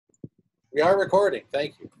We are recording.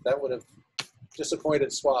 Thank you. That would have disappointed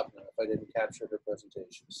Swapna if I didn't capture her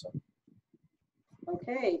presentation. So.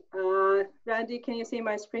 Okay. Randy, can you see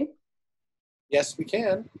my screen? Yes, we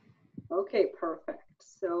can. Okay, perfect.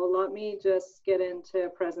 So let me just get into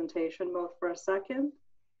presentation mode for a second,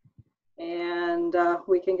 and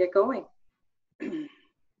we can get going.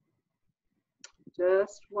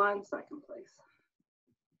 Just 1 second, please.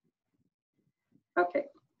 Okay.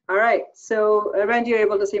 All right. So, Randy, you're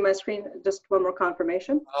able to see my screen? Just one more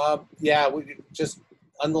confirmation. Yeah, we just,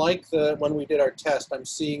 unlike when we did our test, I'm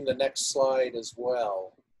seeing the next slide as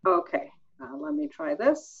well. Okay. Let me try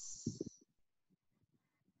this.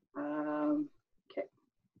 Okay.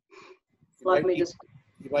 Let me just.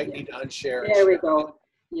 You might need to unshare. There we go.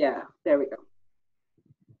 Yeah, there we go.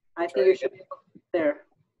 I think you should be there.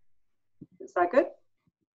 Is that good?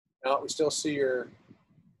 No, we still see your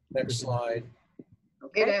next slide.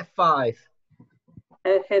 Okay. Hit F5.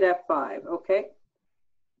 Hit F5. Okay.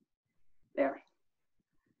 There.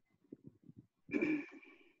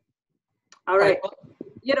 All right.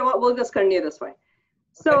 You know what? We'll just continue this way.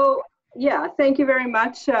 So, yeah, thank you very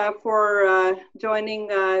much for joining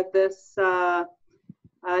this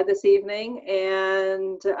this evening,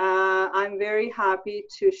 and I'm very happy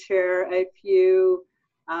to share a few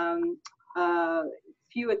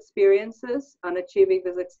experiences on achieving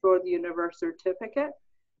this Explore the Universe certificate.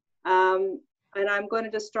 And I'm going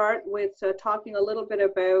to just start with talking a little bit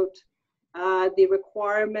about the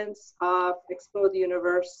requirements of Explore the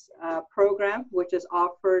Universe program, which is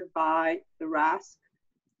offered by the RASC.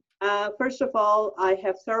 First of all, I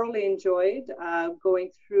have thoroughly enjoyed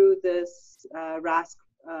going through this RASC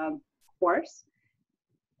course.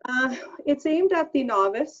 It's aimed at the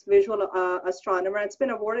novice visual astronomer. It's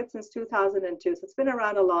been awarded since 2002, so it's been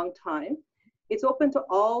around a long time. It's open to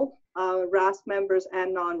all RASC members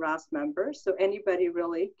and non-RASC members, so anybody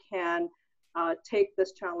really can take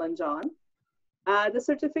this challenge on. The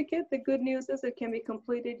certificate, the good news is it can be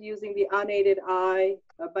completed using the unaided eye,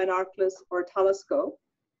 binoculars, or telescope.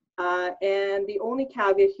 And the only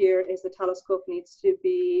caveat here is the telescope needs to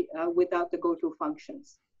be without the go-to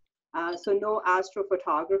functions. So no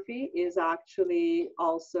astrophotography is actually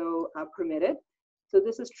also permitted. So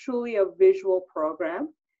this is truly a visual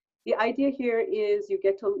program. The idea here is you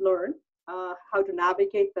get to learn how to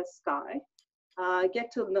navigate the sky,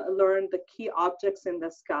 get to learn the key objects in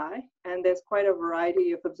the sky, and there's quite a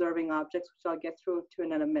variety of observing objects, which I'll get through to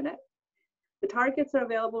in a minute. The targets are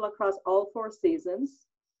available across all 4 seasons.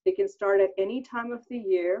 They can start at any time of the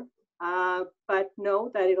year, but know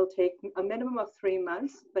that it'll take a minimum of 3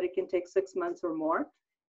 months, but it can take 6 months or more.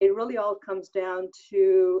 It really all comes down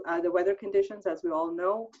to the weather conditions, as we all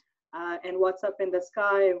know, and what's up in the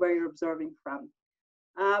sky and where you're observing from.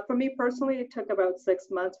 For me personally, it took about 6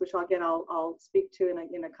 months, which again, I'll speak to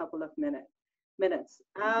in a couple of minutes.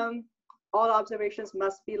 All observations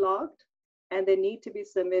must be logged, and they need to be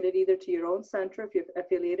submitted either to your own center. If you're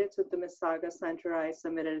affiliated to the Mississauga Center, I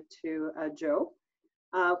submitted it to Joe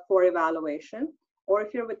for evaluation. Or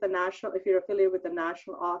if you're with the national, if you're affiliated with the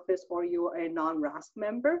national office, or you are a non-RASC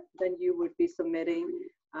member, then you would be submitting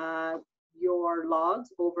your logs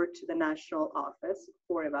over to the national office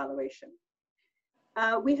for evaluation.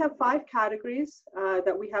 We have 5 categories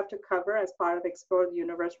that we have to cover as part of the Explore the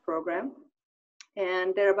Universe program.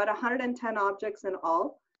 And there are about 110 objects in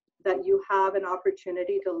all that you have an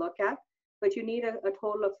opportunity to look at, but you need a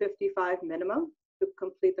total of 55 minimum to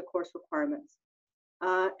complete the course requirements.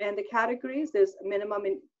 And the categories, there's minimum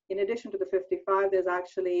in addition to the 55, there's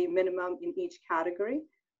actually minimum in each category.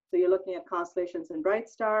 So you're looking at constellations and bright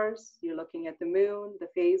stars, you're looking at the moon, the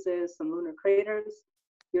phases, some lunar craters,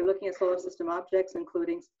 you're looking at solar system objects,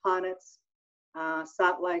 including planets,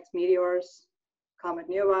 satellites, meteors, comet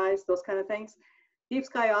neobis, those kind of things. Deep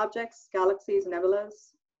sky objects, galaxies,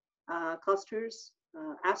 nebulas, clusters,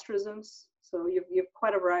 asterisms. So you've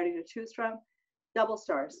quite a variety to choose from. Double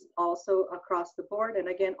stars also across the board. And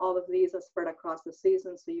again, all of these are spread across the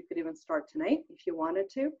season. So you could even start tonight if you wanted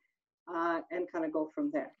to and kind of go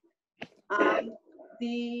from there.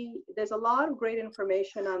 There's a lot of great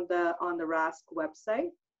information on the RASC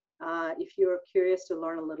website if you're curious to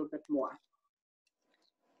learn a little bit more.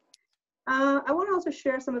 I want to also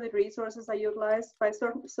share some of the resources I utilized.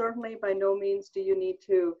 Certainly, by no means do you need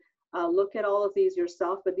to look at all of these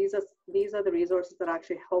yourself, but these are the resources that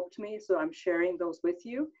actually helped me, so I'm sharing those with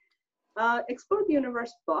you. Explore the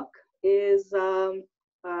Universe book is on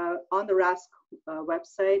the RASC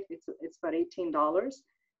website. It's about $18.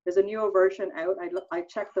 There's a newer version out. I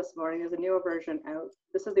checked this morning. There's a newer version out.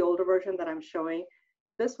 This is the older version that I'm showing.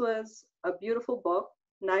 This was a beautiful book,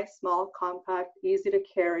 nice, small, compact, easy to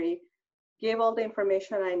carry. gave all the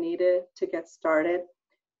information I needed to get started.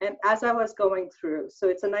 And as I was going through, so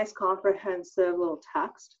it's a nice comprehensive little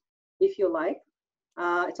text, if you like.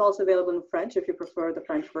 It's also available in French if you prefer the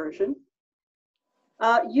French version.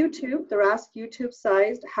 YouTube, the Rask YouTube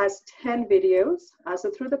site has 10 videos. So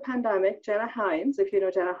through the pandemic, Jenna Hines, if you know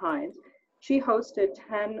Jenna Hines, she hosted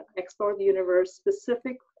 10 Explore the Universe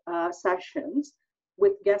specific sessions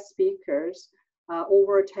with guest speakers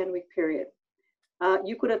over a 10-week period.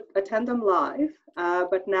 You could attend them live,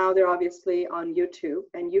 but now they're obviously on YouTube,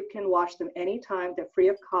 and you can watch them anytime. They're free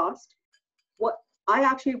of cost. I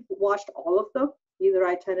actually watched all of them. Either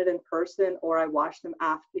I attended in person or I watched them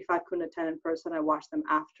after. If I couldn't attend in person, I watched them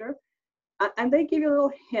after. And they give you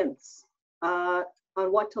little hints on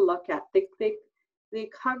what to look at. They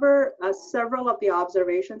cover several of the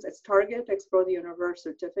observations. It's targeted to Explore the Universe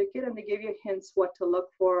certificate, and they give you hints what to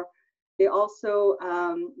look for. They also,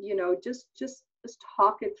 you know, just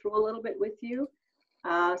talk it through a little bit with you.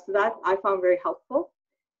 So that I found very helpful.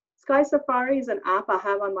 Sky Safari is an app I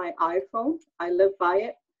have on my iPhone. I live by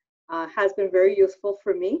it. Has been very useful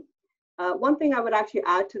for me. One thing I would actually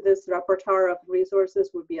add to this repertoire of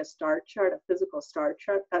resources would be a star chart, a physical star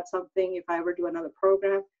chart. That's something, if I ever do another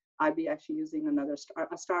program, I'd be actually using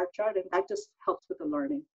a star chart, and that just helps with the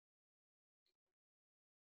learning.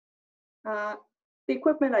 The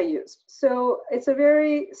equipment I used. So it's a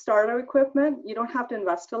very starter equipment. You don't have to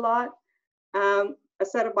invest a lot. A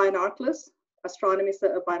set of binoculars, astronomy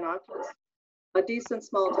set of binoculars, a decent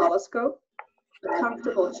small telescope, a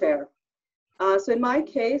comfortable chair. So in my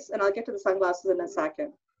case, and I'll get to the sunglasses in a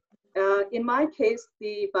second. In my case,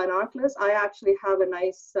 the binoculars, I actually have a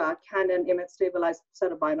nice Canon image stabilized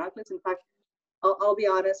set of binoculars. In fact, I'll be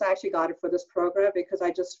honest, I actually got it for this program because I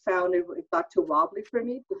just found it got too wobbly for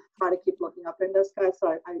me to try to keep looking up in the sky.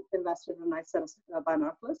 So I invested in a nice set of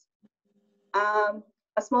binoculars.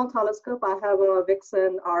 A small telescope, I have a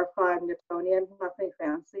Vixen R5 Newtonian, nothing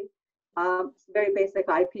fancy. Very basic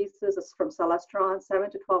eyepieces. It's from Celestron,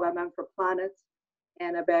 7 to 12 mm for planets,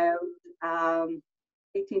 and about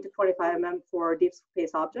 18 to 25 mm for deep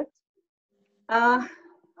space objects.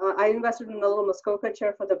 I invested in a little Muskoka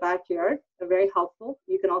chair for the backyard. They're very helpful.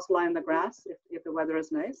 You can also lie on the grass if the weather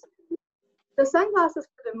is nice. The sunglasses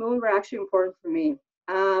for the moon were actually important for me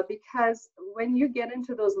because when you get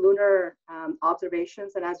into those lunar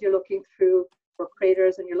observations, and as you're looking through for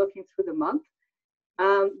craters and you're looking through the month,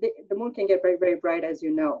 the moon can get very, very bright, as you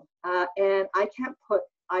know. And I can't put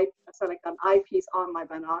like an eyepiece on my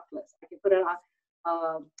binoculars. I can put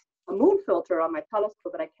a moon filter on my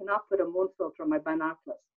telescope, but I cannot put a moon filter on my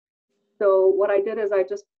binoculars. So what I did is I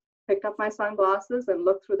just picked up my sunglasses and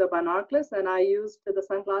looked through the binoculars, and I used the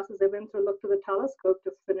sunglasses even to look through the telescope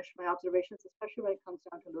to finish my observations, especially when it comes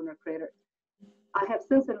down to lunar craters. I have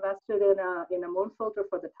since invested in a moon filter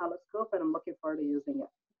for the telescope, and I'm looking forward to using it.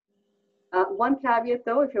 One caveat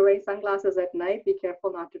though, if you're wearing sunglasses at night, be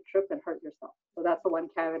careful not to trip and hurt yourself. So that's the one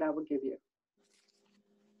caveat I would give you.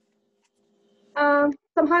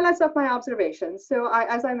 Some highlights of my observations. So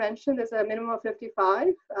as I mentioned, there's a minimum of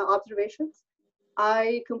 55 observations.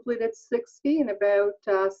 I completed 60 in about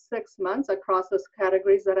 6 months across those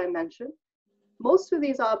categories that I mentioned. Most of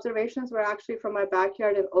these observations were actually from my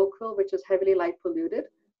backyard in Oakville, which is heavily light polluted.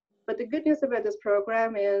 But the good news about this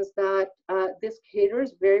program is that this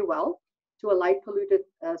caters very well to a light polluted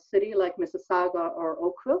city like Mississauga or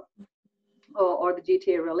Oakville, or the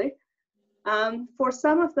GTA really. For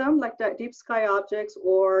some of them, like the deep sky objects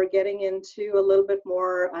or getting into a little bit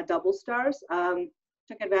more double stars,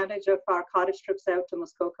 took advantage of our cottage trips out to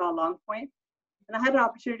Muskoka, Long Point. And I had an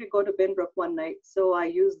opportunity to go to Binbrook one night. So I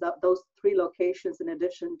used those 3 locations in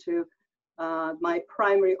addition to my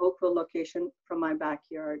primary Oakville location from my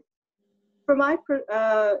backyard. For my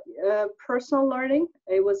personal learning,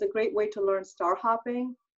 it was a great way to learn star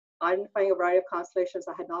hopping, identifying a variety of constellations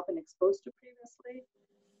I had not been exposed to previously,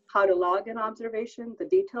 how to log an observation, the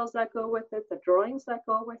details that go with it, the drawings that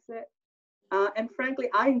go with it. And frankly,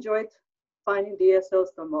 I enjoyed finding DSOs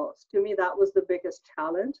the most. To me, that was the biggest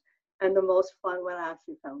challenge and the most fun when I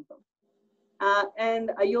actually found them.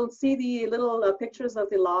 And you'll see the little pictures of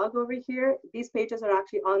the log over here. These pages are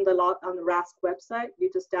actually on the Rask website. You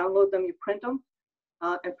just download them, you print them,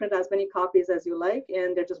 and print as many copies as you like,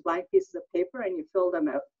 and they're just blank pieces of paper, and you fill them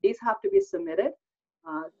out. These have to be submitted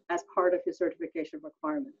as part of your certification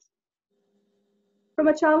requirements. From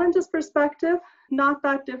a challenges perspective, not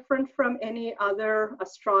that different from any other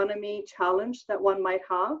astronomy challenge that one might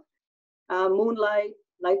have. Moonlight,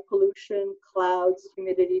 light pollution, clouds,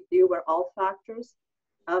 humidity, dew were all factors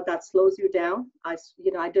that slows you down.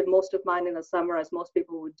 I did most of mine in the summer, as most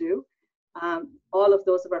people would do. All of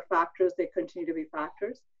those are factors. They continue to be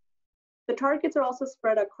factors. The targets are also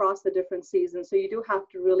spread across the different seasons, so you do have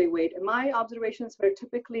to really wait. And my observations were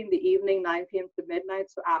typically in the evening, 9 p.m. to midnight,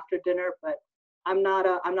 so after dinner, but I'm not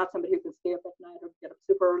somebody who can stay up at night or get up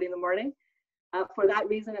super early in the morning. For that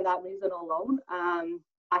reason and that reason alone, I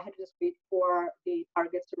had to just wait for the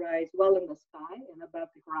targets to rise well in the sky and above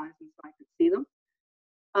the horizon so I could see them.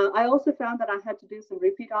 I also found that I had to do some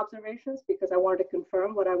repeat observations because I wanted to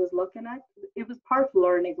confirm what I was looking at. It was part of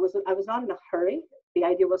learning. I was not in a hurry. The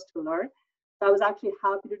idea was to learn. So I was actually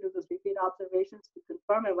happy to do those repeat observations to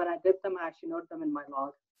confirm, and when I did them, I actually noted them in my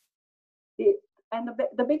log.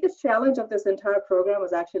 The biggest challenge of this entire program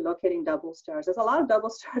was actually locating double stars. There's a lot of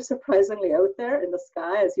double stars surprisingly out there in the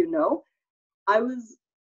sky, as you know.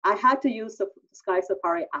 I had to use the Sky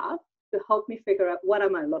Safari app to help me figure out what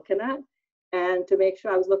am I looking at and to make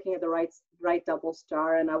sure I was looking at the right double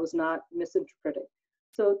star and I was not misinterpreting.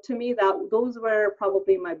 So to me, those were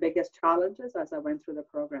probably my biggest challenges as I went through the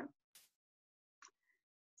program.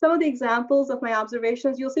 Some of the examples of my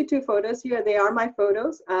observations, you'll see two photos here. They are my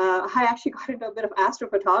photos. I actually got into a bit of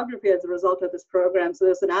astrophotography as a result of this program, so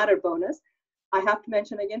there's an added bonus. I have to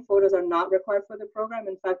mention again, photos are not required for the program.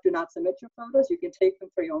 In fact, do not submit your photos. You can take them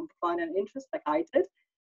for your own fun and interest like I did.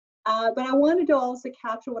 But I wanted to also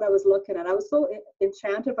capture what I was looking at. I was so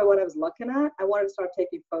enchanted by what I was looking at. I wanted to start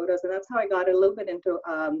taking photos, and that's how I got a little bit into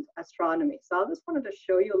astronomy. So I just wanted to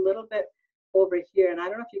show you a little bit over here, and I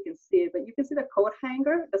don't know if you can see it, but you can see the coat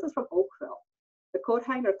hanger. This is from Oakville. The coat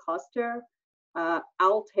hanger cluster,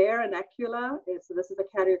 Altair and Ecula. So this is a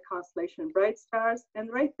category constellation bright stars,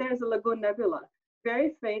 and right there is a Lagoon Nebula.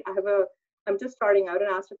 Very faint. I'm just starting out in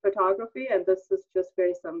astrophotography, and this is just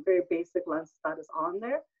some very basic lens that is on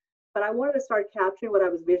there. But I wanted to start capturing what I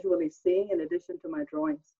was visually seeing in addition to my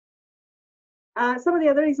drawings. Some of the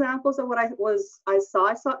other examples of what I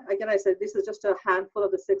saw, again, I said this is just a handful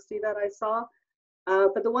of the 60 that I saw.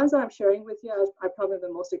 But the ones that I'm sharing with you, I've probably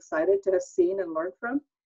been most excited to have seen and learned from.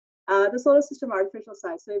 The solar system artificial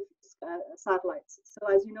satellites. So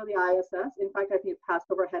as you know, the ISS, in fact, I think it passed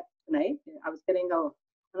overhead tonight. I was getting an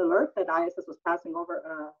alert that ISS was passing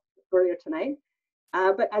over earlier tonight.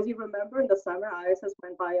 But as you remember, in the summer, ISS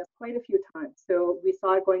went by us quite a few times. So we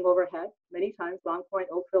saw it going overhead many times, Long Point,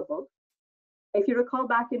 Oakville, both. If you recall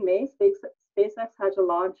back in May, SpaceX had a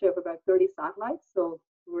launch of about 30 satellites. So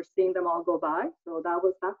we were seeing them all go by. So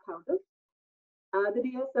that counted. The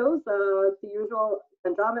DSOs, the usual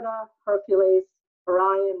Andromeda, Hercules,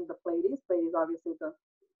 Orion, the Pleiades. Pleiades obviously the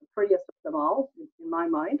prettiest of them all, in my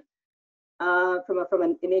mind, from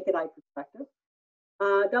a naked eye perspective.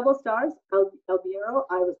 Double stars, Albireo,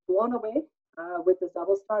 I was blown away with this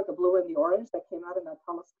double star, the blue and the orange that came out in that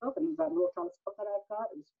telescope, and that little telescope that I've got.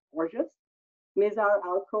 It was gorgeous. Mizar,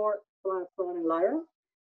 Alcor, Plan, and Lyra.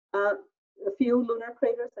 A few lunar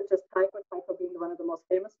craters such as Tycho being one of the most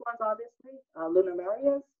famous ones, obviously. Lunar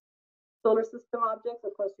Marias. Solar system objects,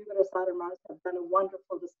 of course, Jupiter, Saturn, Mars have done a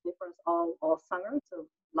wonderful display for us all summer, so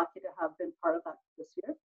lucky to have been part of that this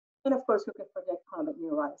year. And of course, who can forget Comet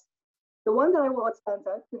Neowise? The one that what stands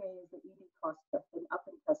out to me is the ED cluster up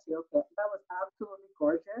in Cassiopeia. That was absolutely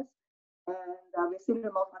gorgeous, and I've seen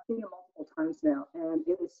it multiple times now, and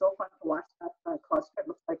it is so fun to watch that cluster. It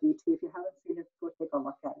looks like ET. If you haven't seen it, go take a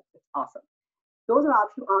look at it. It's awesome. Those are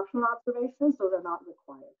optional observations. Those are not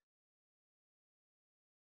required.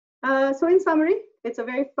 So in summary, it's a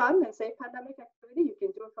very fun and safe pandemic activity. You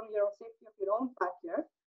can do it from your own safety of your own backyard.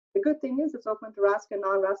 The good thing is it's open to RASC and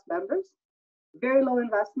non-RASC members. Very low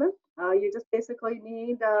investment. You just basically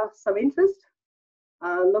need some interest.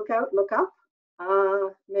 Look out, look up.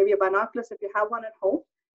 Maybe a binoculars if you have one at home.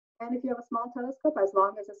 And if you have a small telescope, as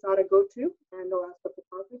long as it's not a go-to and no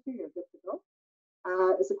astrophotography, you're good to go.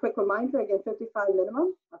 As a quick reminder, again, 55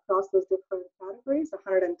 minimum across those different categories,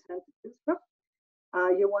 110 to choose from.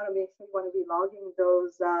 You want to make sure you want to be logging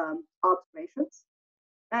those observations.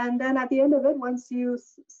 And then at the end of it, once you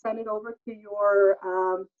send it over to your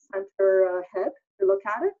center head to look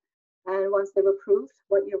at it, and once they've approved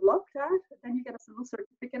what you've looked at, then you get a little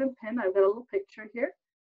certificate and pin. I've got a little picture here.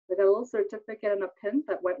 I got a little certificate and a pin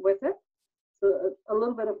that went with it. So a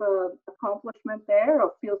little bit of an accomplishment there,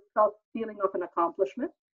 or feeling of an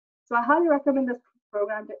accomplishment. So I highly recommend this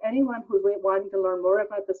program to anyone who's wanting to learn more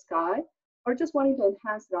about the sky or just wanting to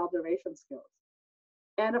enhance their observation skills.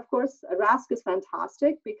 And of course, RASC is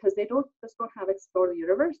fantastic because they don't have Explore the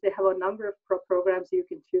Universe. They have a number of programs you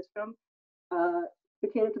can choose from to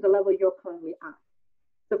cater to the level you're currently at.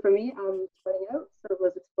 So for me, I'm starting out, so it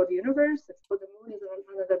was Explore the Universe. Explore the Moon is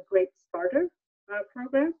another great starter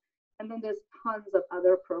program. And then there's tons of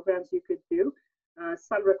other programs you could do,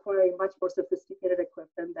 some requiring much more sophisticated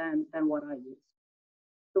equipment than what I use.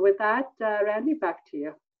 So with that, Randy, back to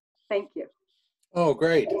you. Thank you. Oh,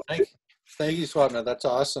 great. Thank you, Swapna. That's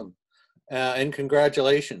awesome. And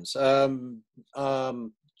congratulations. Joe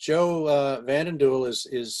Vandendoel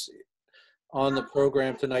is on the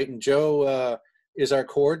program tonight, and Joe is our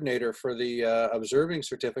coordinator for the observing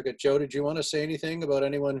certificate. Joe, did you want to say anything about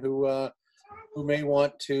anyone who may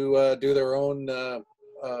want to do their own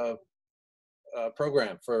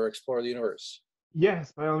program for Explore the Universe?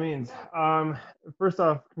 Yes, by all means. First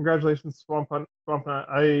off, congratulations, Swapna.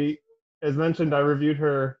 As mentioned, I reviewed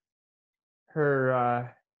her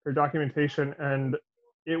documentation, and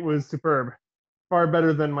it was superb, far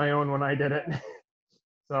better than my own when I did it.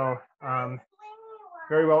 So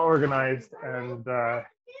very well organized, and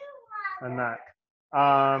that.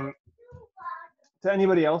 To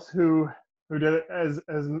anybody else who did it, as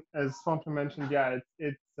Swapna mentioned, yeah,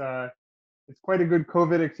 it's quite a good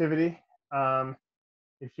COVID activity.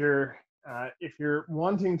 If you're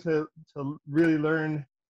wanting to really learn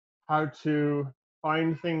how to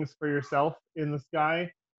find things for yourself in the sky,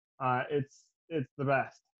 it's the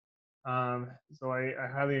best. So I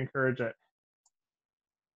highly encourage it.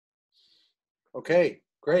 Okay,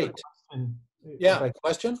 great. Yeah,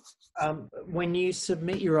 question? When you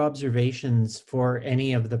submit your observations for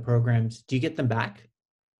any of the programs, do you get them back?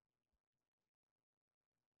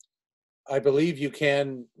 I believe you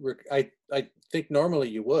can. I think normally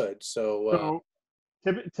you would. So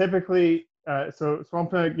typically, so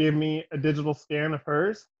Swapna gave me a digital scan of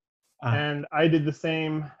hers, and I did the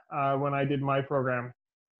same when I did my program.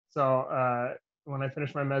 So when I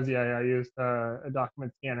finished my Messier, I used a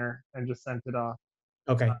document scanner and just sent it off.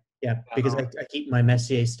 Okay, yeah, because I keep my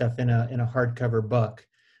Messier stuff in a hardcover book,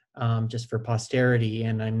 just for posterity,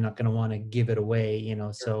 and I'm not going to want to give it away, you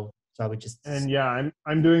know. So I would just. And yeah,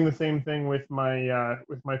 I'm doing the same thing with my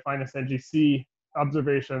finest NGC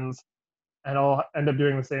observations, and I'll end up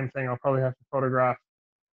doing the same thing. I'll probably have to photograph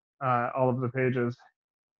all of the pages.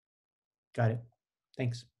 Got it.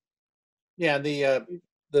 Thanks. Yeah,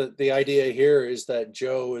 the idea here is that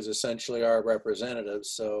Joe is essentially our representative.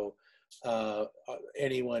 So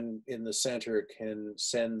anyone in the center can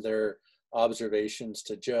send their observations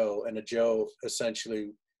to Joe, and Joe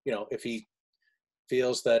essentially, you know, if he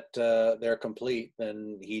feels that they're complete,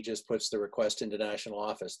 then he just puts the request into national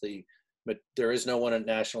office. But there is no one at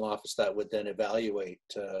national office that would then evaluate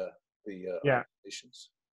the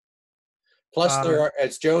observations. Plus, there are,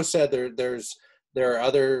 as Joe said, there are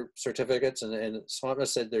other certificates, and Swapna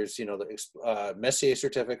said there's, you know, the Messier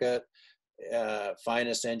certificate,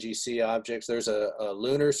 finest NGC objects. There's a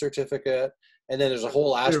lunar certificate, and then there's a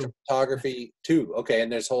whole astrophotography too. Okay,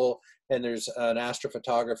 and there's an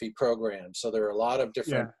astrophotography program. So there are a lot of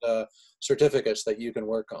different certificates that you can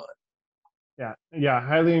work on. Yeah,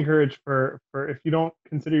 highly encouraged for if you don't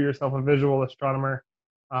consider yourself a visual astronomer,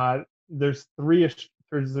 there's three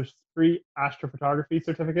astrophotography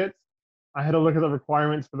certificates. I had to look at the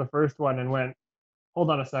requirements for the first one and went, hold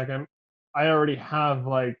on a second, I already have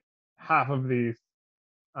like half of these.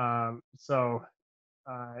 So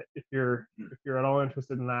if you're at all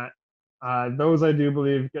interested in that, those I do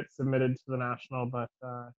believe get submitted to the national, but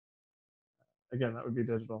again, that would be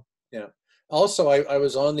digital. Yeah. Also, I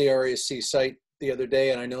was on the RASC site the other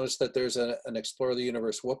day, and I noticed that there's an Explore the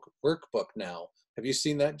Universe workbook now. Have you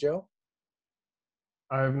seen that, Joe?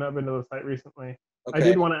 I've not been to the site recently. Okay. I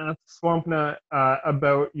did want to ask Swapna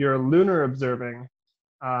about your lunar observing.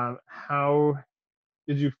 How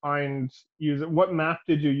did you what map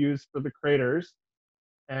did you use for the craters,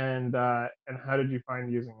 and how did you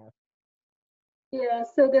find using it? Yeah,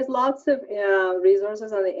 so there's lots of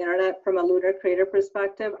resources on the internet from a lunar crater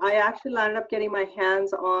perspective. I actually landed up getting my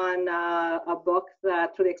hands on a book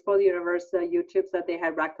that through the Explore the Universe YouTubes that they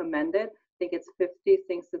had recommended. I think it's 50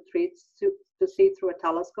 things to see through a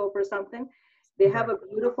telescope or something. They have a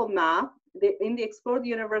beautiful map. In the Explore the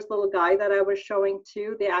Universe little guide that I was showing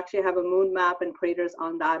too, they actually have a moon map and craters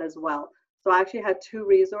on that as well. So I actually had two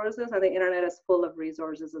resources, and the internet is full of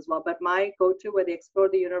resources as well. But my go-to with the Explore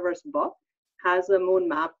the Universe book has a moon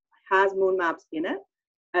map, has moon maps in it,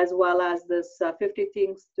 as well as this 50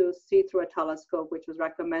 things to see through a telescope, which was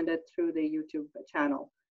recommended through the YouTube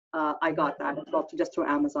channel. I got that as well, just through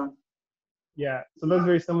Amazon. Yeah, so that's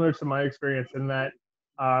very similar to my experience in that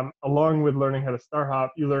along with learning how to star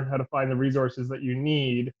hop, you learn how to find the resources that you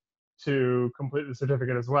need to complete the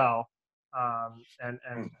certificate as well,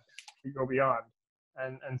 and you go beyond.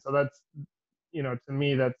 And so that's, you know, to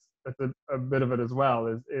me, that's a bit of it as well,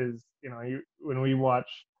 is you know, when we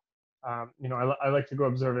watch, you know, I like to go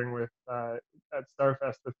observing with at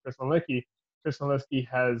Starfest with Chris Malicki. Chris Malicki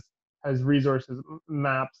has resources,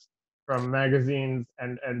 maps from magazines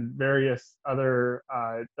and various other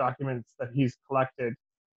documents that he's collected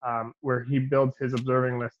where he builds his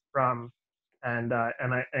observing list from. And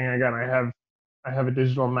again, I have a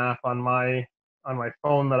digital map on my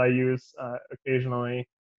phone that I use occasionally,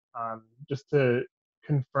 just to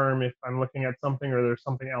confirm if I'm looking at something or there's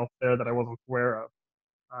something else there that I wasn't aware of.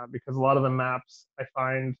 Because a lot of the maps I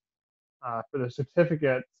find for the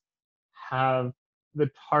certificate have the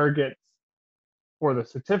targets for the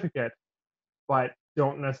certificate, but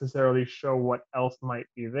don't necessarily show what else might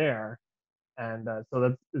be there. And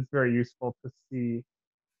so it's very useful to see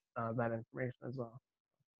that information as well.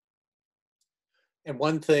 And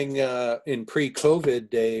one thing in pre-COVID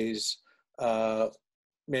days,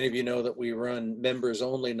 many of you know that we run members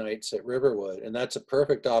only nights at Riverwood, and that's a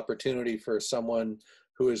perfect opportunity for someone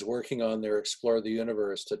who is working on their Explore the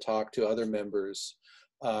Universe to talk to other members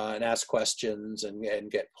and ask questions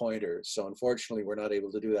and get pointers. So unfortunately, we're not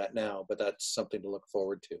able to do that now, but that's something to look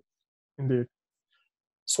forward to. Indeed.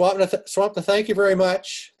 Swapna, thank you very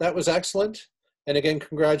much. That was excellent. And again,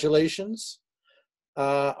 congratulations.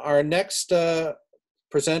 Our next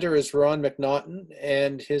presenter is Ron Macnaughton,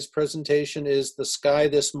 and his presentation is The Sky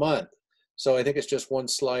This Month. So I think it's just one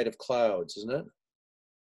slide of clouds, isn't it?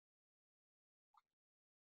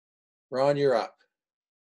 Ron, you're up.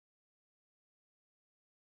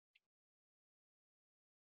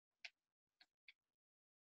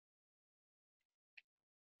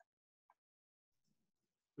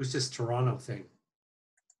 Who's this Toronto thing?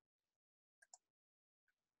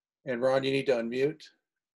 And Ron, you need to unmute.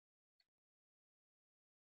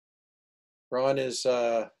 Ron is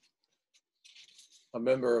a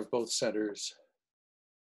member of both centers.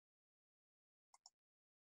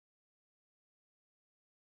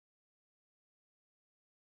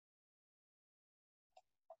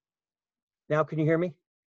 Now, can you hear me?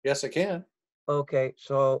 Yes, I can. Okay,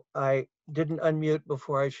 so I didn't unmute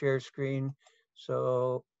before I share screen.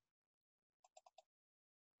 So,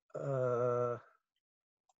 all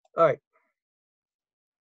right.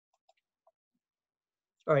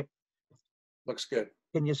 All right. Looks good.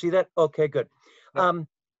 Can you see that? Okay, good. Yep.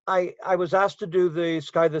 I was asked to do the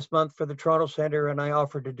Sky This Month for the Toronto Centre, and I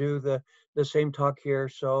offered to do the same talk here.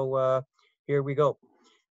 So here we go.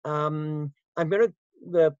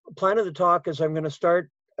 The plan of the talk is I'm going to start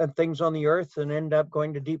at things on the Earth and end up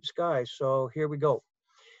going to deep sky. So here we go.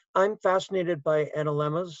 I'm fascinated by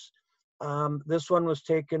NLMs. This one was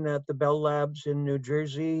taken at the Bell Labs in New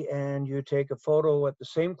Jersey, and you take a photo at the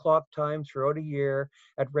same clock time throughout a year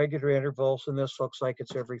at regular intervals, and this looks like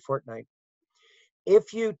it's every fortnight.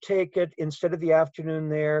 If you take it instead of the afternoon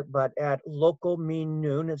there, but at local mean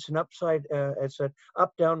noon, it's an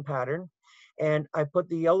up-down pattern. And I put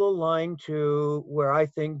the yellow line to where I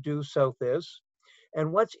think due south is.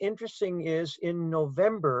 And what's interesting is in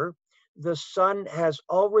November, the sun has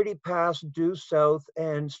already passed due south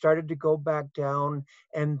and started to go back down,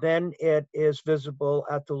 and then it is visible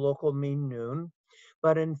at the local mean noon.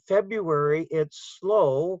 But in February, it's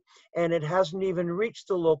slow, and it hasn't even reached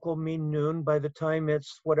the local mean noon by the time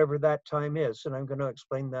it's whatever that time is. And I'm going to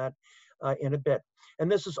explain that in a bit.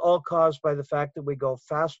 And this is all caused by the fact that we go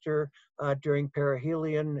faster during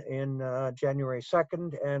perihelion in January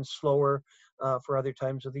 2nd and slower for other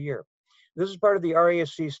times of the year. This is part of the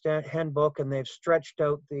RASC handbook, and they've stretched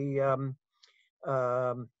out the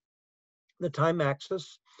time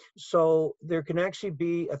axis. So there can actually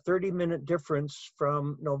be a 30-minute difference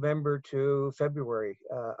from November to February.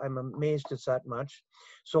 I'm amazed it's that much.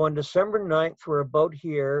 So on December 9th, we're about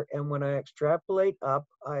here, and when I extrapolate up,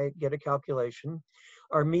 I get a calculation.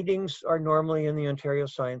 Our meetings are normally in the Ontario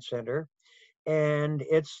Science Centre, and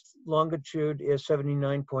its longitude is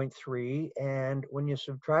 79.3. And when you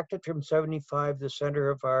subtract it from 75, the center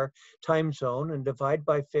of our time zone, and divide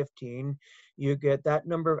by 15, you get that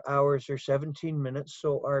number of hours or 17 minutes.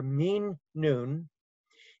 So our mean noon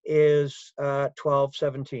is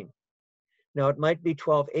 12:17. Now it might be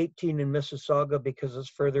 12:18 in Mississauga because it's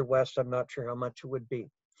further west. I'm not sure how much it would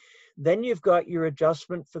be. Then you've got your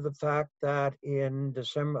adjustment for the fact that on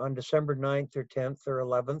December 9th or 10th or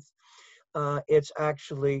 11th, it's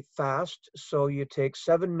actually fast. So you take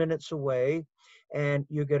 7 minutes away and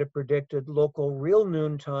you get a predicted local real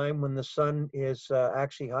noon time when the sun is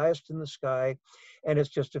actually highest in the sky, and it's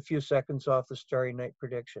just a few seconds off the starry night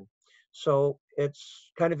prediction. So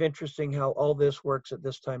it's kind of interesting how all this works at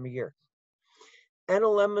this time of year.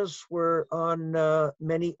 NLMs were on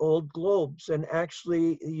many old globes, and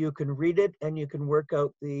actually you can read it and you can work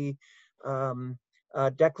out the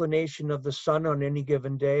declination of the sun on any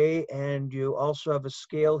given day, and you also have a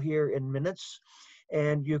scale here in minutes,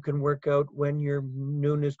 and you can work out when your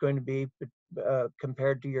noon is going to be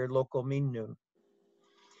compared to your local mean noon.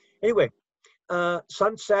 Anyway,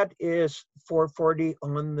 Sunset is 4:40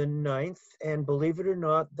 on the 9th, and believe it or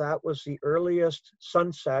not, that was the earliest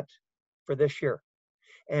sunset for this year.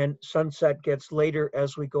 And sunset gets later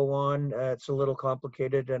as we go on. It's a little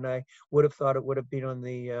complicated, and I would have thought it would have been on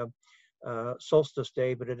the solstice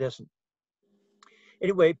day, but it isn't.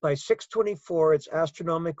 Anyway, by 6:24, it's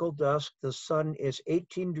astronomical dusk. The sun is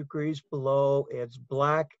 18 degrees below. It's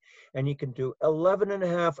black, and you can do 11 and a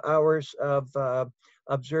half hours of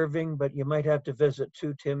observing, but you might have to visit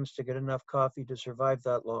 2 Tims to get enough coffee to survive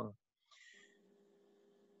that long.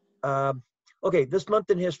 Okay, this month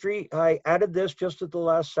in history, I added this just at the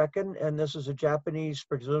last second, and this is a Japanese,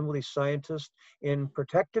 presumably scientist in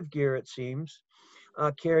protective gear, it seems,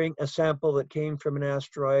 carrying a sample that came from an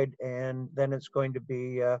asteroid, and then it's going to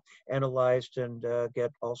be analyzed and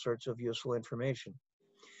get all sorts of useful information.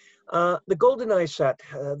 The GoldenEye set,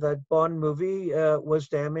 that Bond movie, was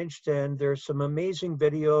damaged, and there's some amazing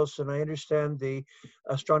videos, and I understand the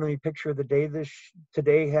astronomy picture of the day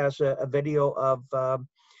today has a video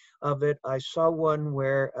of it. I saw one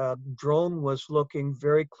where a drone was looking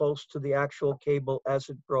very close to the actual cable as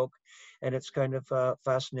it broke, and it's kind of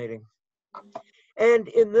fascinating. And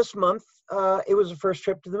in this month, it was the first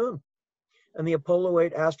trip to the moon. And the Apollo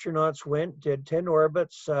 8 astronauts went, did 10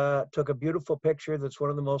 orbits, took a beautiful picture that's one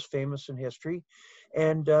of the most famous in history,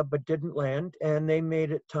 and but didn't land, and they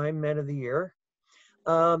made it Time Man of the Year.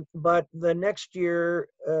 But the next year,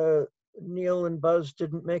 Neil and Buzz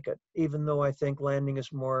didn't make it, even though I think landing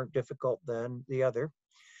is more difficult than the other.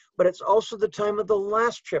 But it's also the time of the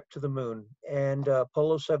last trip to the moon. And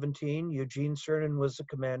Apollo 17, Eugene Cernan was the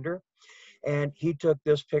commander. And he took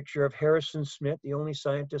this picture of Harrison Smith, the only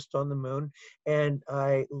scientist on the moon. And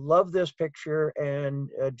I love this picture, and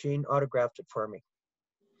Gene autographed it for me.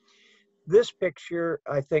 This picture,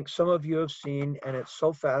 I think some of you have seen, and it's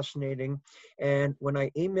so fascinating. And when I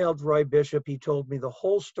emailed Roy Bishop, he told me the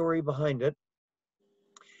whole story behind it.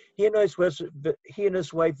 He and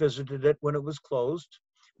his wife visited it when it was closed,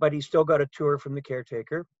 but he still got a tour from the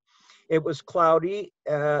caretaker. It was cloudy,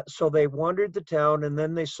 so they wandered the town, and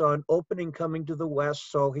then they saw an opening coming to the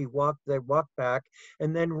west, so they walked back,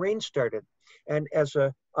 and then rain started. And as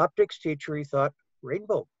an optics teacher, he thought,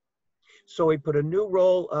 rainbow. So he put a new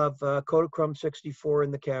roll of Kodachrome 64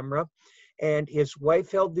 in the camera, and his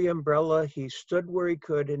wife held the umbrella. He stood where he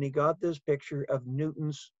could, and he got this picture of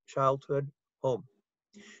Newton's childhood home.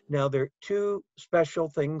 Now, there are 2 special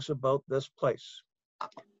things about this place.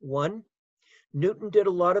 One, Newton did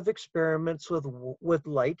a lot of experiments with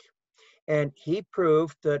light, and he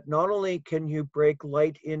proved that not only can you break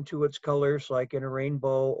light into its colors, like in a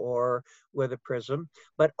rainbow or with a prism,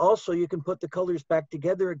 but also you can put the colors back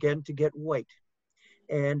together again to get white.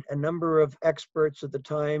 And a number of experts at the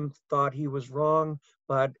time thought he was wrong,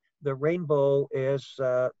 but the rainbow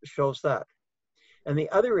shows that. And the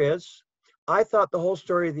other is, I thought the whole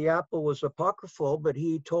story of the apple was apocryphal, but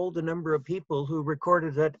he told a number of people who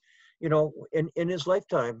recorded it, you know, in his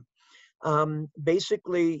lifetime.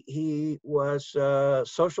 Basically, he was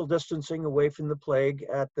social distancing away from the plague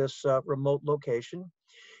at this remote location.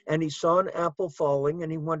 And he saw an apple falling,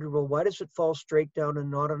 and he wondered, well, why does it fall straight down and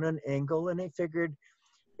not on an angle? And he figured,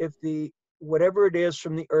 if whatever it is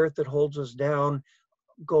from the earth that holds us down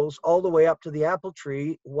goes all the way up to the apple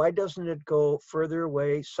tree, why doesn't it go further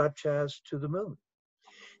away, such as to the moon?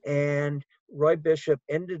 And Roy Bishop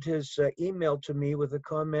ended his email to me with a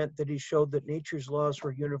comment that he showed that nature's laws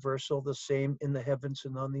were universal, the same in the heavens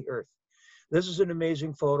and on the earth. This is an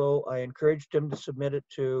amazing photo. I encouraged him to submit it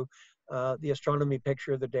to the astronomy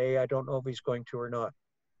picture of the day. I don't know if he's going to or not.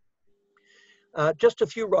 Just a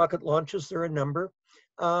few rocket launches, there are a number.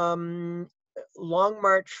 Long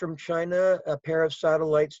March from China, a pair of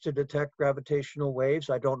satellites to detect gravitational waves.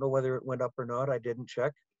 I don't know whether it went up or not, I didn't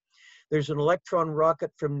check. There's an Electron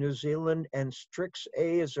rocket from New Zealand, and Strix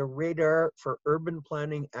A is a radar for urban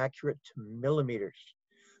planning accurate to millimeters.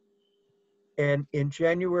 And in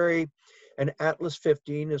January, an Atlas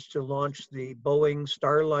 15 is to launch the Boeing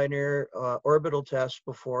Starliner orbital test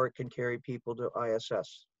before it can carry people to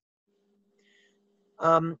ISS.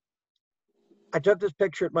 I took this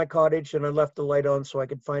picture at my cottage, and I left the light on so I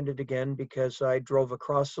could find it again, because I drove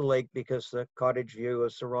across the lake because the cottage view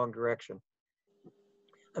is the wrong direction.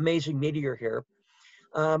 Amazing meteor here.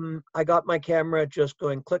 I got my camera just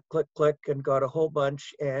going click, click, click, and got a whole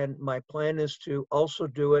bunch. And my plan is to also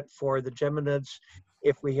do it for the Geminids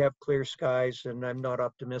if we have clear skies, and I'm not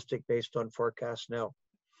optimistic based on forecasts now.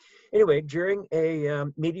 Anyway, during a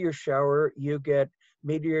meteor shower, you get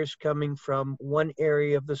meteors coming from one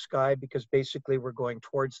area of the sky, because basically we're going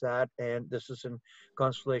towards that, and this is in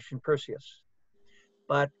constellation Perseus.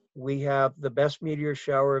 But We have the best meteor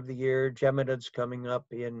shower of the year, Geminids, coming up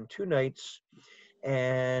in 2 nights.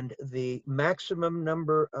 And the maximum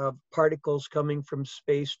number of particles coming from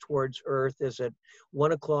space towards Earth is at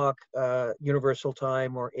 1 o'clock Universal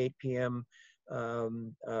Time, or 8 p.m.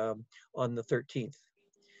 On the 13th.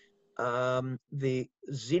 The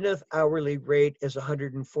zenith hourly rate is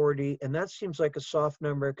 140, and that seems like a soft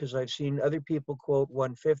number because I've seen other people quote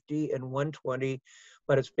 150 and 120,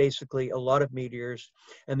 but it's basically a lot of meteors,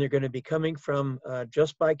 and they're going to be coming from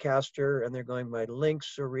just by Castor, and they're going by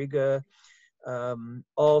Lynx, Auriga,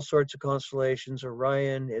 all sorts of constellations.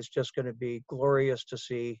 Orion is just going to be glorious to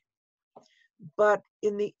see. But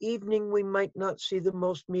in the evening, we might not see the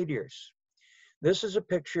most meteors. This is a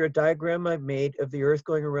picture, a diagram I've made of the Earth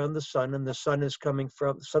going around the sun, and the sun is coming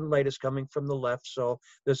from, sunlight is coming from the left, so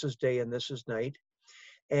this is day and this is night.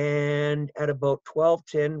 And at about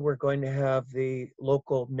 12:10, we're going to have the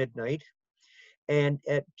local midnight. And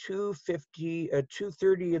at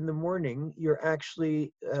 2:30 in the morning, you're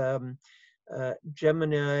actually,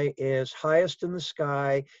 Gemini is highest in the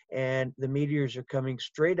sky, and the meteors are coming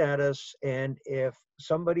straight at us. And if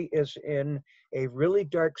somebody is in a really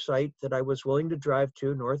dark site that I was willing to drive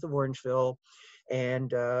to north of Orangeville,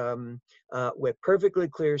 and with perfectly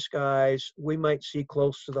clear skies, we might see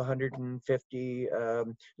close to the 150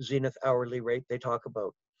 zenith hourly rate they talk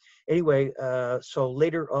about. Anyway, so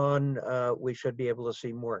later on, we should be able to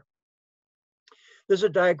see more. This is a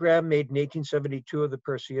diagram made in 1872 of the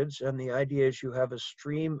Perseids, and the idea is you have a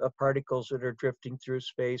stream of particles that are drifting through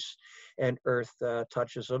space, and Earth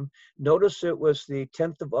touches them. Notice it was the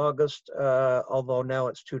 10th of August, although now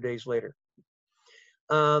it's 2 days later.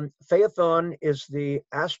 Phaethon is the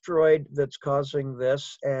asteroid that's causing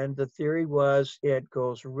this, and the theory was it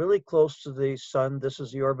goes really close to the sun. This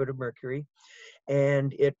is the orbit of Mercury.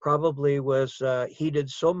 And it probably was heated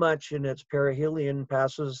so much in its perihelion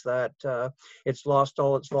passes that it's lost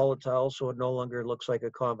all its volatile, so it no longer looks like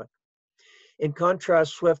a comet. In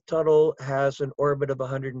contrast, Swift-Tuttle has an orbit of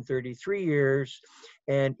 133 years,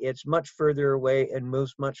 and it's much further away and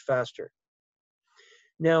moves much faster.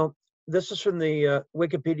 Now, this is from the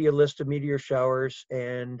Wikipedia list of meteor showers,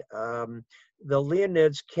 and the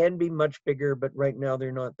Leonids can be much bigger, but right now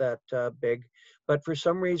they're not that big. But for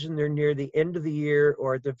some reason, they're near the end of the year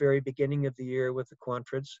or at the very beginning of the year with the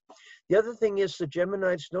Quantrids. The other thing is the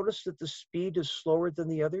Geminids, notice that the speed is slower than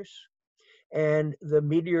the others. And the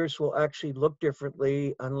meteors will actually look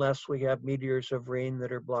differently unless we have meteors of rain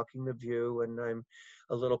that are blocking the view, and I'm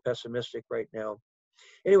a little pessimistic right now.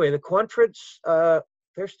 Anyway, the Quantrids,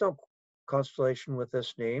 there's no constellation with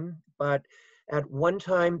this name, but at one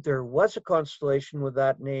time there was a constellation with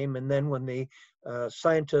that name, and then when the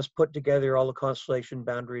scientists put together all the constellation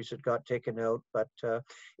boundaries, it got taken out, but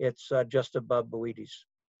it's just above Boetes.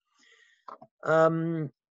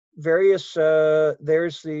 There's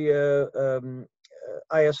the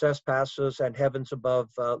ISS passes, and Heavens Above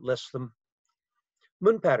lists them.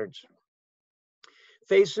 Moon patterns.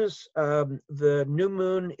 Phases, the new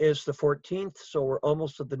moon is the 14th, so we're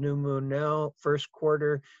almost at the new moon now, first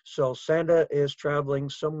quarter. So Santa is traveling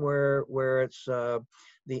somewhere where it's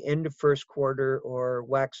the end of first quarter or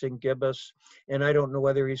waxing gibbous. And I don't know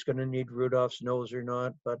whether he's going to need Rudolph's nose or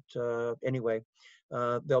not, but anyway,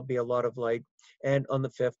 there'll be a lot of light. And on the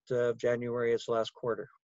 5th of January, it's last quarter.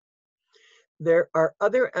 There are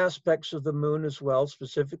other aspects of the moon as well,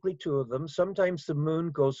 specifically 2 of them. Sometimes the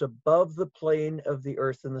moon goes above the plane of the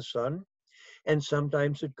Earth and the sun, and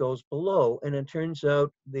sometimes it goes below. And it turns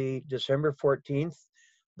out the December 14th,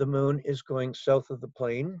 the moon is going south of the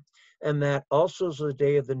plane, and that also is the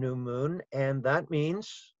day of the new moon, and that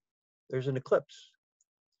means there's an eclipse,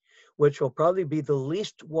 which will probably be the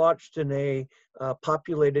least watched in a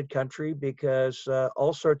populated country, because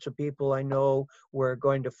all sorts of people I know were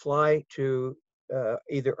going to fly to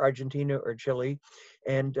either Argentina or Chile,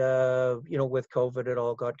 and you know, with COVID, it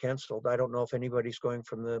all got canceled. I don't know if anybody's going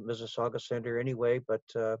from the Mississauga Center anyway, but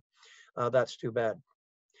that's too bad.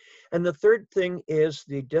 And the third thing is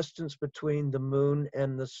the distance between the moon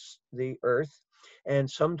and the Earth. And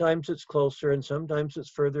sometimes it's closer and sometimes it's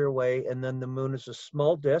further away. And then the moon is a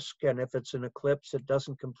small disk. And if it's an eclipse, it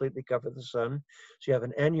doesn't completely cover the sun. So you have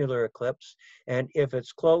an annular eclipse. And if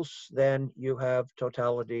it's close, then you have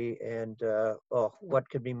totality. And oh, what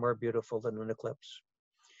could be more beautiful than an eclipse?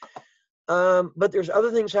 But there's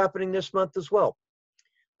other things happening this month as well.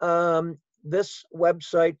 This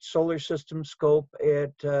website, Solar System Scope,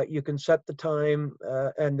 you can set the time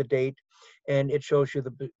and the date, and it shows you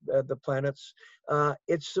the planets.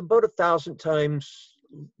 It's about 1,000 times,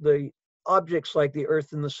 the objects like the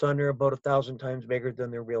Earth and the Sun are about 1,000 times bigger than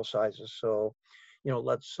their real sizes. So you know,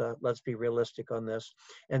 let's be realistic on this.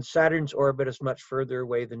 And Saturn's orbit is much further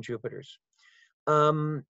away than Jupiter's.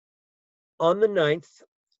 On the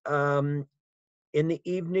 9th, in the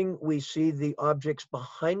evening, we see the objects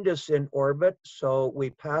behind us in orbit. So we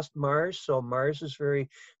passed Mars. So Mars is very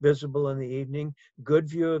visible in the evening. Good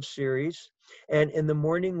view of Ceres. And in the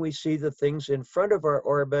morning, we see the things in front of our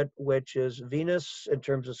orbit, which is Venus in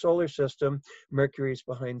terms of solar system. Mercury is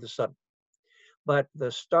behind the sun. But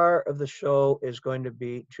the star of the show is going to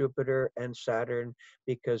be Jupiter and Saturn,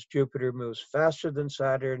 because Jupiter moves faster than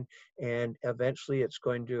Saturn, and eventually it's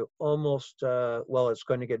going to almost, well, it's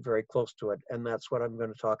going to get very close to it, and that's what I'm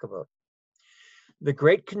going to talk about. The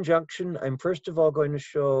Great Conjunction, I'm first of all going to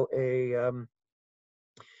show a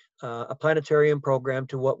planetarium program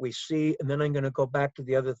to what we see, and then I'm going to go back to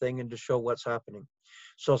the other thing and to show what's happening.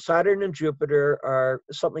 So Saturn and Jupiter are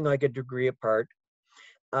something like a degree apart.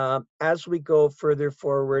 As we go further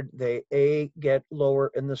forward, they get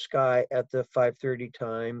lower in the sky at the 5:30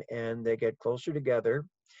 time, and they get closer together,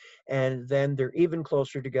 and then they're even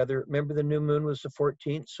closer together. Remember, the new moon was the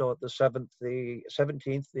 14th, so at the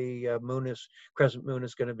 17th, the crescent moon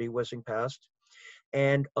is going to be whizzing past,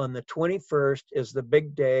 and on the 21st is the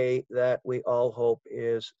big day that we all hope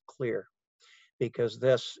is clear, because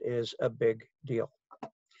this is a big deal.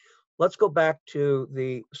 Let's go back to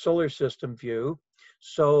the solar system view.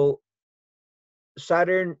 So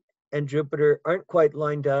Saturn and Jupiter aren't quite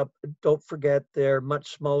lined up. Don't forget, they're much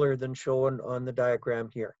smaller than shown on the diagram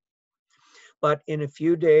here. But in a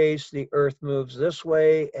few days, the Earth moves this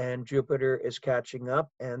way and Jupiter is catching up,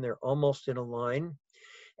 and they're almost in a line.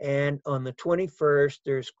 And on the 21st,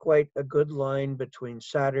 there's quite a good line between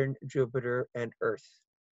Saturn, Jupiter, and Earth.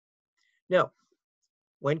 Now,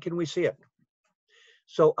 when can we see it?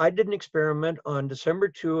 So I did an experiment on December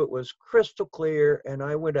 2. It was crystal clear, and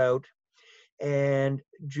I went out, and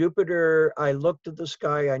Jupiter, I looked at the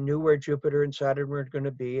sky, I knew where Jupiter and Saturn were going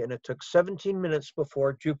to be, and it took 17 minutes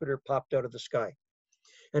before Jupiter popped out of the sky.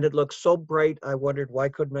 And it looked so bright, I wondered why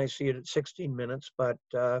couldn't I see it at 16 minutes, but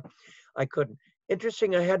I couldn't.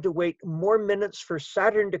 Interesting, I had to wait more minutes for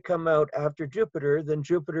Saturn to come out after Jupiter than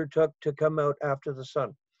Jupiter took to come out after the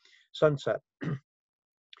sunset.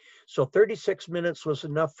 So 36 minutes was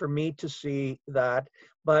enough for me to see that.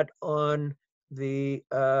 But on the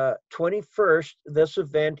 21st, this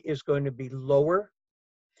event is going to be lower,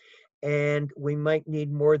 and we might need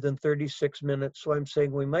more than 36 minutes. So I'm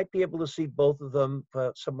saying we might be able to see both of them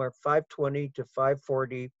somewhere 5:20 to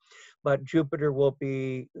 5:40, but Jupiter will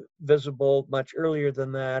be visible much earlier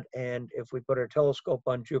than that. And if we put our telescope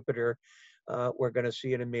on Jupiter, we're going to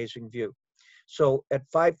see an amazing view. So at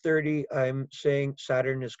 5:30, I'm saying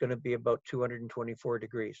Saturn is going to be about 224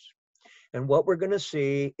 degrees. And what we're going to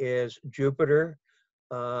see is Jupiter.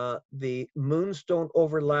 The moons don't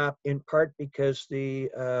overlap, in part because the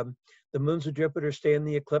moons of Jupiter stay in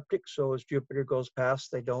the ecliptic. So as Jupiter goes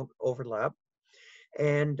past, they don't overlap.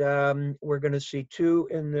 And we're going to see two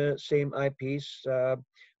in the same eyepiece.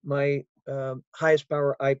 My highest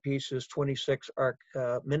power eyepiece is 26 arc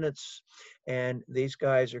minutes, and these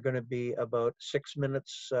guys are going to be about 6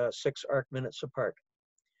 minutes, 6 arc minutes apart.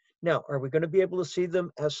 Now, are we going to be able to see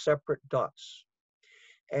them as separate dots?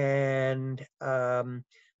 And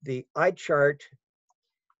the eye chart,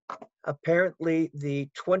 apparently the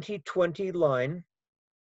 2020 line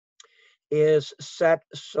is set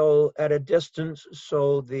so at a distance,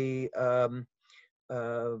 so the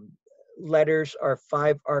letters are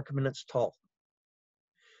 5 arc minutes tall.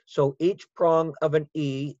 So each prong of an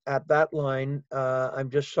E at that line,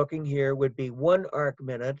 I'm just looking here, would be 1 arc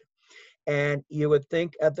minute. And you would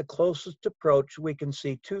think at the closest approach, we can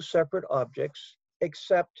see 2 separate objects,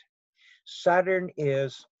 except Saturn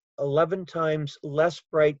is 11 times less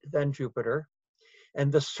bright than Jupiter.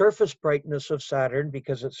 And the surface brightness of Saturn,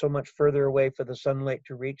 because it's so much further away for the sunlight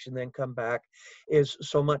to reach and then come back, is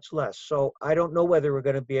so much less. So I don't know whether we're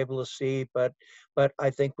going to be able to see, but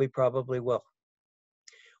I think we probably will.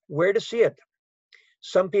 Where to see it?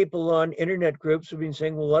 Some people on internet groups have been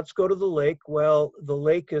saying, well, let's go to the lake. Well, the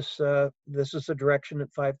lake is, this is the direction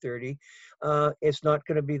at 5:30. It's not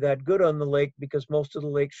going to be that good on the lake because most of the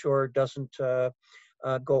lake shore doesn't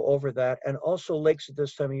go over that. And also lakes at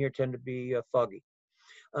this time of year tend to be foggy.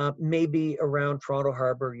 Maybe around Toronto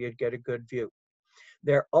Harbor, you'd get a good view.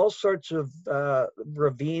 There are all sorts of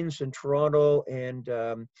ravines in Toronto and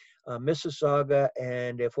Mississauga,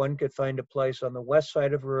 and if one could find a place on the west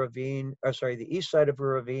side of a ravine, or sorry, the east side of a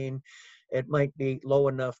ravine, it might be low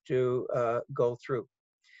enough to go through.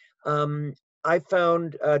 I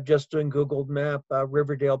found just doing Google Map,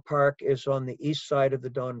 Riverdale Park is on the east side of the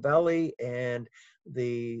Don Valley, and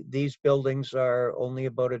these buildings are only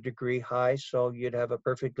about a degree high, so you'd have a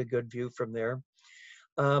perfectly good view from there.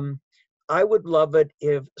 I would love it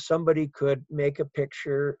if somebody could make a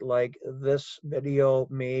picture like this video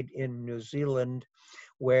made in New Zealand,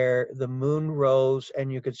 where the moon rose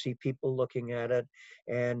and you could see people looking at it.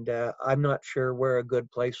 And I'm not sure where a good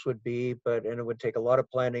place would be, and it would take a lot of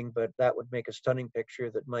planning, but that would make a stunning picture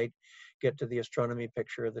that might get to the astronomy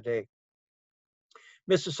picture of the day.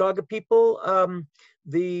 Mississauga people,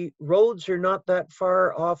 the roads are not that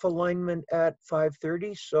far off alignment at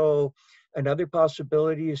 5:30, so another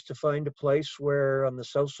possibility is to find a place where on the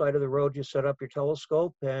south side of the road you set up your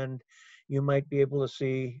telescope and you might be able to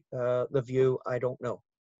see the view. I don't know.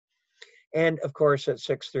 And of course at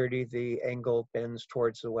 6:30 the angle bends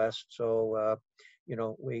towards the west, so you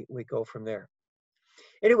know, we go from there.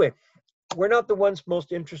 Anyway, we're not the ones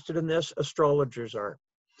most interested in this, astrologers are.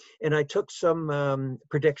 And I took some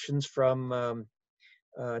predictions from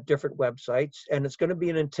different websites, and it's going to be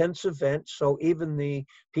an intense event. So even the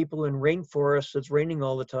people in rainforests that's raining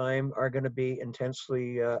all the time are going to be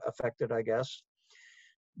intensely affected, I guess.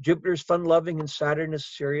 Jupiter's fun-loving and Saturn is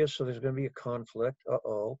serious, so there's going to be a conflict.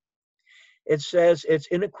 Uh-oh. It says it's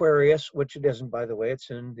in Aquarius, which it isn't, by the way. It's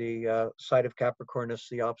in the side of Capricornus,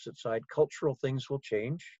 the opposite side. Cultural things will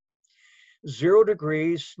change. 0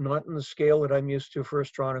 degrees, not in the scale that I'm used to for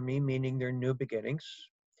astronomy, meaning they're new beginnings.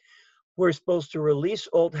 We're supposed to release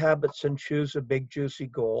old habits and choose a big, juicy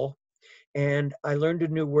goal. And I learned a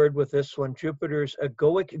new word with this one. Jupiter's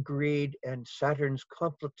egoic greed and Saturn's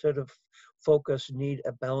contemplative focus need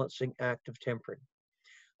a balancing act of tempering.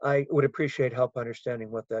 I would appreciate help understanding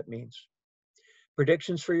what that means.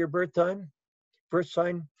 Predictions for your birth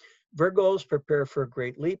sign. Virgos, prepare for a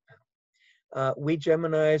great leap. We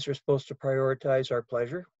Geminis are supposed to prioritize our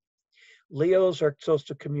pleasure. Leos are supposed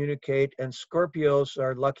to communicate, and Scorpios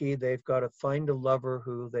are lucky. They've got to find a lover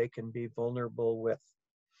who they can be vulnerable with.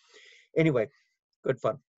 Anyway, good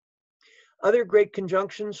fun. Other great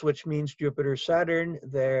conjunctions, which means Jupiter, Saturn,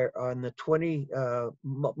 they're on the 20,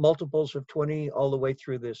 multiples of 20 all the way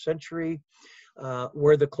through the century.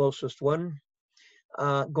 We're the closest one.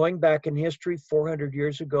 Going back in history, 400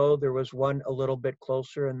 years ago, there was one a little bit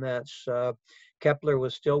closer, and that's Kepler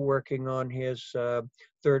was still working on his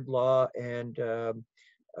third law, and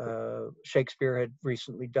Shakespeare had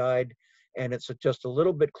recently died, and it's just a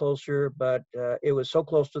little bit closer, but it was so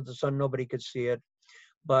close to the sun nobody could see it.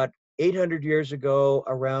 But 800 years ago,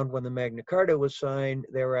 around when the Magna Carta was signed,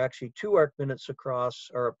 there were actually 2 arc minutes across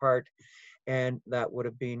or apart, and that would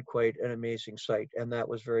have been quite an amazing sight, and that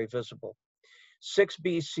was very visible. 6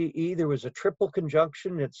 BCE, there was a triple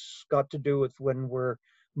conjunction. It's got to do with when we're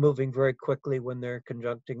moving very quickly when they're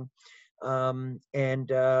conjuncting. One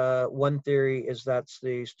theory is that's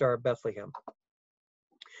the Star of Bethlehem.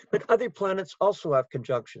 But other planets also have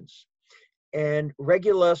conjunctions. And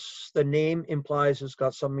Regulus, the name implies it's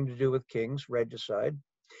got something to do with kings, regicide.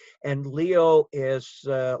 And Leo is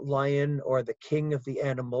lion, or the king of the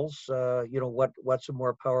animals. You know, what's a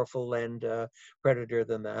more powerful land predator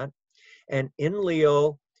than that? And in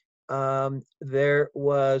Leo, there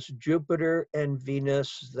was Jupiter and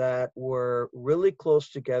Venus that were really close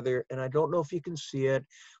together. And I don't know if you can see it,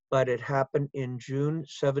 but it happened in June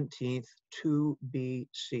 17th, 2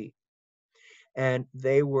 BC. And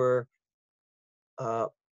they were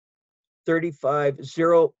 0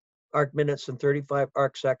 arc minutes and 35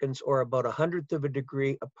 arc seconds, or about 1/100th of a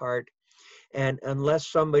degree apart. And unless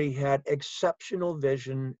somebody had exceptional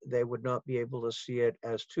vision, they would not be able to see it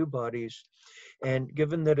as 2 bodies. And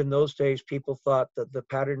given that in those days, people thought that the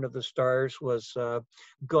pattern of the stars was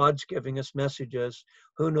God's giving us messages,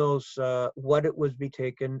 who knows what it would be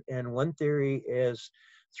taken. And one theory is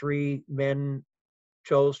 3 men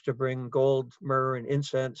chose to bring gold, myrrh, and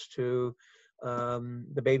incense to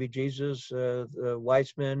the baby Jesus, the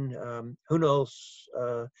wise men. Who knows?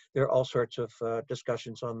 There are all sorts of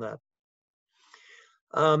discussions on that.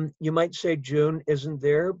 You might say June isn't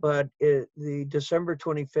there, but the December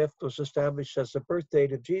 25th was established as the birth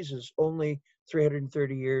date of Jesus, only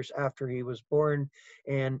 330 years after he was born.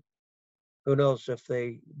 And who knows if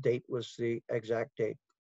the date was the exact date.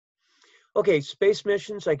 Okay, space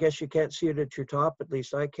missions, I guess you can't see it at your top, at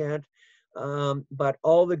least I can't. But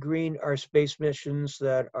all the green are space missions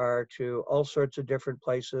that are to all sorts of different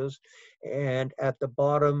places. And at the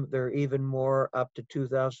bottom, there are even more up to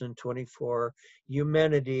 2024.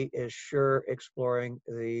 Humanity is sure exploring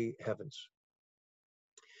the heavens.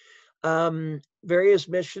 Various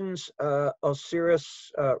missions,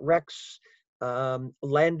 Osiris Rex,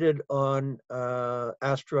 landed on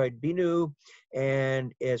asteroid Bennu,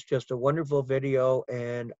 and it's just a wonderful video.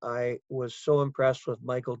 And I was so impressed with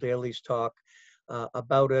Michael Daly's talk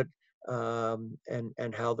about it,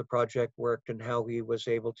 and how the project worked and how he was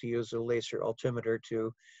able to use a laser altimeter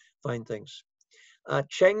to find things.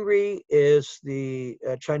 Chang'e is the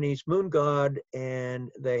Chinese moon god,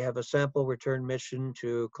 and they have a sample return mission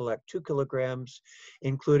to collect 2 kilograms,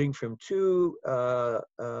 including from 2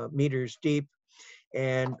 meters deep.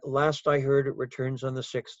 And last I heard, it returns on the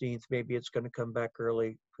 16th. Maybe it's going to come back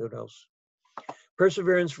early. Who knows?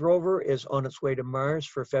 Perseverance rover is on its way to Mars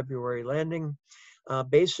for February landing.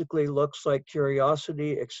 Basically looks like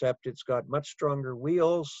Curiosity, except it's got much stronger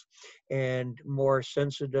wheels and more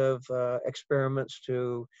sensitive experiments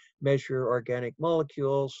to measure organic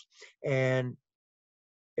molecules, and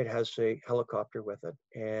it has a helicopter with it.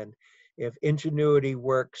 And if Ingenuity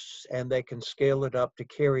works and they can scale it up to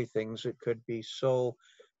carry things, it could be so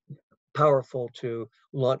powerful to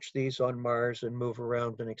launch these on Mars and move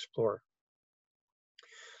around and explore.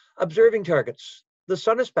 Observing targets. The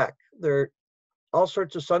sun is back. There are all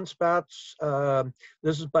sorts of sunspots.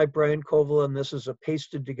 This is by Brian Koval, and this is a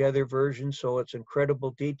pasted together version, so it's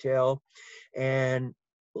incredible detail. And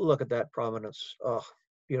look at that prominence. Oh,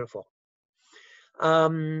 beautiful.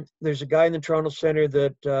 There's a guy in the Toronto Centre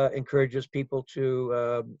that encourages people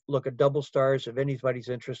to look at double stars. If anybody's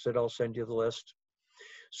interested, I'll send you the list.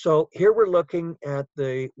 So here we're looking at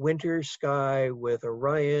the winter sky with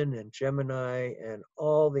Orion and Gemini and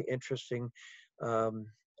all the interesting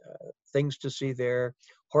things to see there.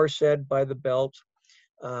 Horsehead by the belt,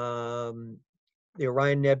 the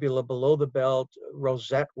Orion Nebula below the belt,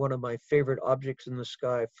 Rosette, one of my favorite objects in the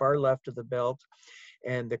sky, far left of the belt,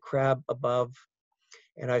 and the Crab above.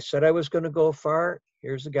 And I said I was going to go far.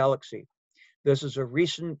 Here's the galaxy. This is a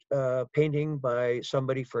recent painting by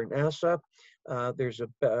somebody for NASA. There's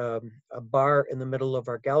a bar in the middle of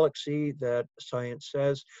our galaxy that science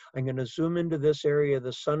says. I'm going to zoom into this area.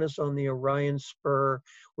 The sun is on the Orion spur,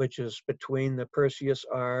 which is between the Perseus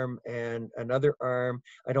arm and another arm.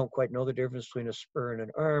 I don't quite know the difference between a spur and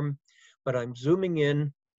an arm, but I'm zooming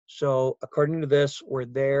in. So according to this, we're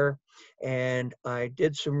there. And I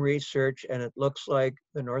did some research, and it looks like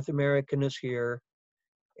the North American is here.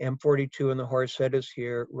 M42 and the Horsehead is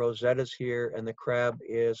here, Rosette is here, and the Crab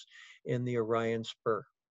is in the Orion spur.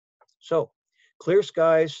 So clear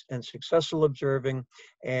skies and successful observing,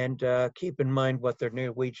 and keep in mind what their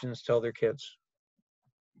Norwegians tell their kids.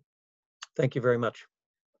 Thank you very much.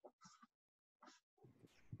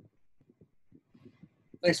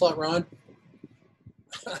 Thanks a lot, Ron.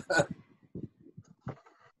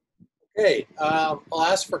 Okay, I'll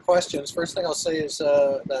ask for questions. First thing I'll say is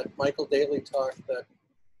that Michael Daly talk that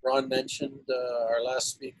Ron mentioned, our last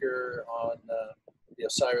speaker on the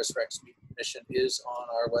OSIRIS-REx mission, is on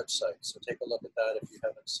our website. So take a look at that if you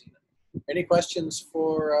haven't seen it. Any questions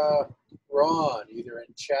for Ron, either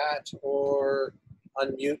in chat or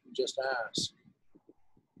unmute and just ask?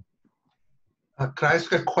 Could I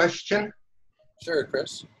ask a question? Sure,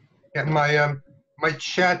 Chris. Yeah, my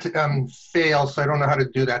chat failed, so I don't know how to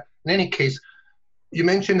do that. In any case, you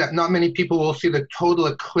mentioned that not many people will see the total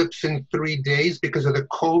eclipse in 3 days because of the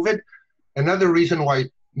COVID. Another reason why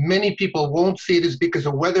many people won't see it is because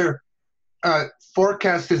the weather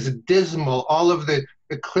forecast is dismal. All of the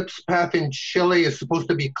eclipse path in Chile is supposed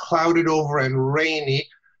to be clouded over and rainy.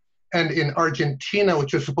 And in Argentina,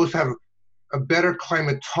 which is supposed to have a better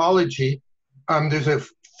climatology, there's a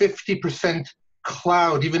 50%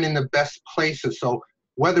 cloud even in the best places. So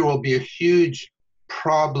weather will be a huge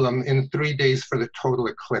problem in 3 days for the total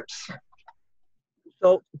eclipse.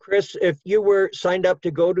 So Chris, if you were signed up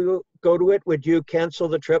to go to it, would you cancel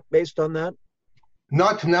the trip based on that?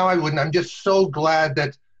 Not now, I wouldn't. I'm just so glad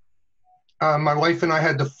that my wife and I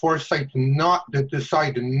had the foresight to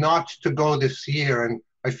decide not to go this year, and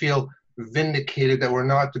I feel vindicated that we're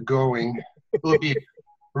not going. It will be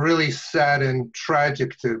really sad and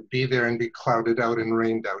tragic to be there and be clouded out and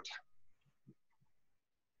rained out.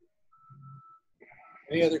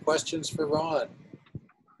 Any other questions for Ron?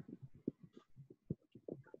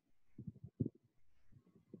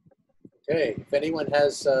 Okay, if anyone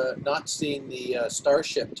has not seen the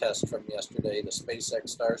Starship test from yesterday, the SpaceX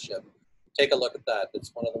Starship, take a look at that.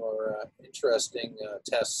 It's one of the more interesting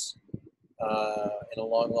tests in a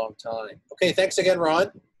long, long time. Okay, thanks again,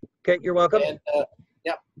 Ron. Okay, you're welcome. And,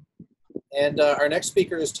 and our next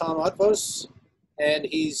speaker is Tom Otvos, and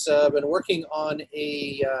he's been working on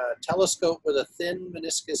a telescope with a thin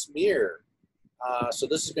meniscus mirror. So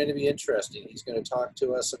this is going to be interesting. He's going to talk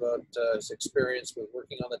to us about his experience with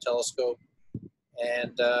working on the telescope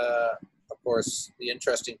and a of course, the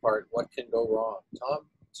interesting part, what can go wrong? Tom,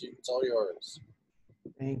 it's all yours.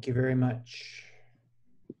 Thank you very much.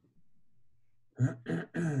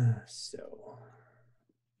 So,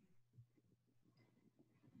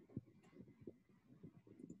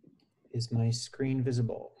 is my screen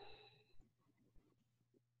visible?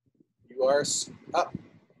 You are up.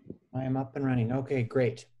 I am up and running. Okay,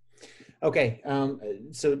 great. Okay,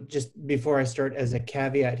 so just before I start, as a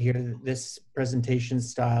caveat here, this presentation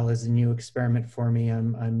style is a new experiment for me.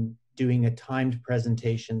 I'm doing a timed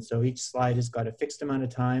presentation, so each slide has got a fixed amount of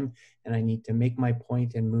time, and I need to make my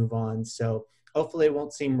point and move on. So hopefully it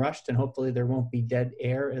won't seem rushed, and hopefully there won't be dead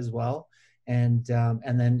air as well. And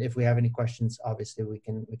then if we have any questions, obviously we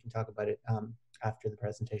can talk about it after the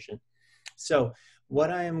presentation. So what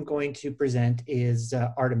I am going to present is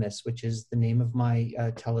Artemis, which is the name of my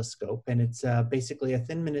telescope, and it's basically a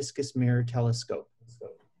thin meniscus mirror telescope.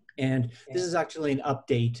 And this is actually an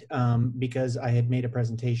update because I had made a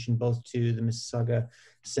presentation both to the Mississauga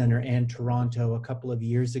Center and Toronto a couple of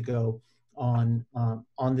years ago on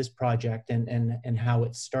this project and how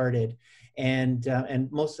it started. And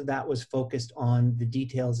most of that was focused on the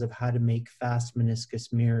details of how to make fast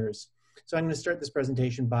meniscus mirrors. So I'm going to start this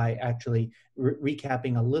presentation by actually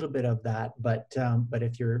recapping a little bit of that, but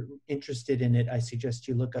if you're interested in it, I suggest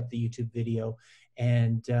you look up the YouTube video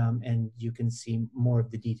and you can see more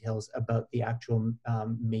of the details about the actual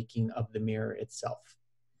making of the mirror itself.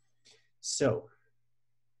 So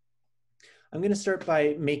I'm going to start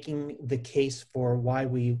by making the case for why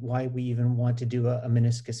we even want to do a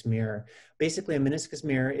meniscus mirror. Basically, a meniscus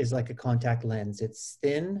mirror is like a contact lens. It's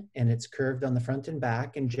thin and it's curved on the front and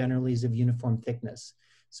back and generally is of uniform thickness.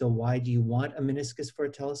 So why do you want a meniscus for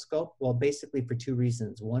a telescope? Well, basically for two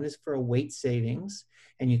reasons. One is for a weight savings,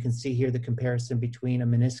 and you can see here the comparison between a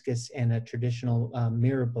meniscus and a traditional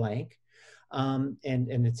mirror blank. And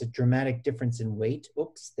it's a dramatic difference in weight.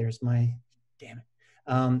 Oops, there's my, damn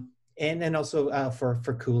it. And also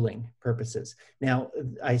for cooling purposes. Now,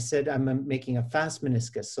 I said I'm making a fast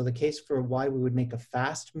meniscus. So the case for why we would make a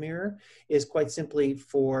fast mirror is quite simply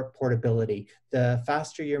for portability. The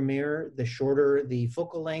faster your mirror, the shorter the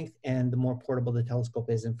focal length and the more portable the telescope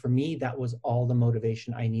is. And for me, that was all the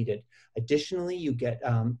motivation I needed. Additionally, you get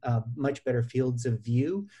much better fields of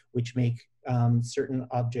view, which make certain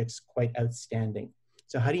objects quite outstanding.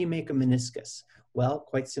 So how do you make a meniscus? Well,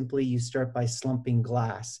 quite simply, you start by slumping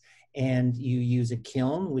glass. And you use a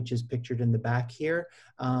kiln, which is pictured in the back here,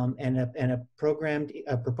 and a programmed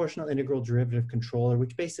proportional integral derivative controller,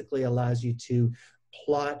 which basically allows you to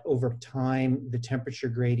plot over time the temperature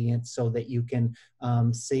gradient so that you can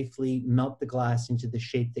safely melt the glass into the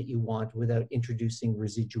shape that you want without introducing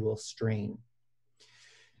residual strain.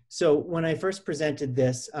 So when I first presented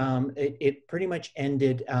this, it pretty much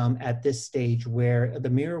ended at this stage where the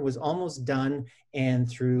mirror was almost done and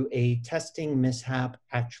through a testing mishap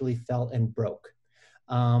actually fell and broke.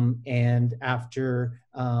 And after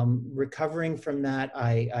recovering from that,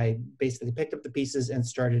 I basically picked up the pieces and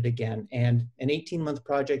started again. And an 18-month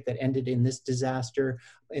project that ended in this disaster,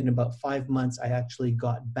 in about 5 months, I actually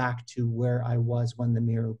got back to where I was when the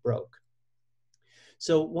mirror broke.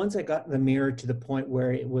 So once I got the mirror to the point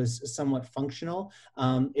where it was somewhat functional,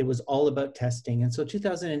 it was all about testing. And so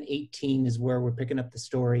 2018 is where we're picking up the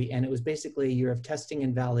story. And it was basically a year of testing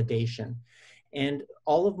and validation. And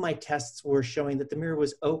all of my tests were showing that the mirror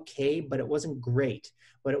was okay, but it wasn't great.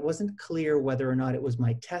 But it wasn't clear whether or not it was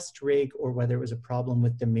my test rig or whether it was a problem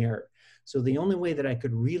with the mirror. So the only way that I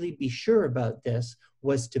could really be sure about this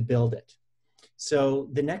was to build it. So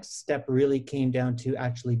the next step really came down to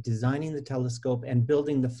actually designing the telescope and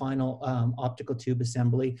building the final optical tube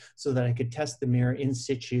assembly so that I could test the mirror in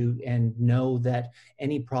situ and know that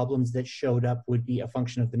any problems that showed up would be a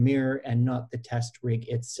function of the mirror and not the test rig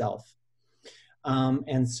itself.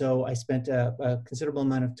 And so I spent a considerable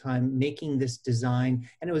amount of time making this design,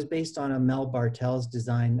 and it was based on a Mel Bartel's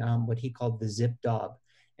design, what he called the zip dob.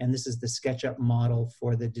 And this is the SketchUp model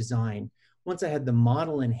for the design. Once I had the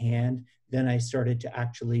model in hand, then I started to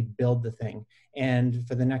actually build the thing. And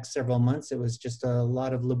for the next several months, it was just a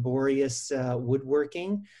lot of laborious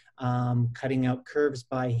woodworking, cutting out curves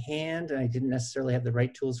by hand. And I didn't necessarily have the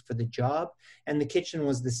right tools for the job. And the kitchen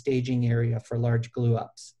was the staging area for large glue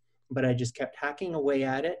ups. But I just kept hacking away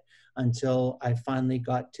at it until I finally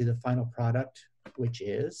got to the final product, which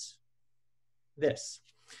is this.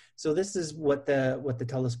 So this is what the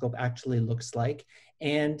telescope actually looks like.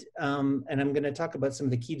 And I'm going to talk about some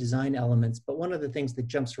of the key design elements, but one of the things that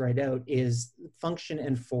jumps right out is function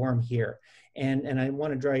and form here. And I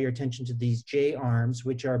want to draw your attention to these J arms,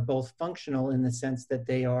 which are both functional in the sense that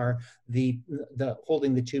they are the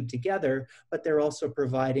holding the tube together, but they're also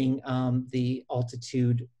providing the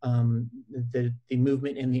altitude, the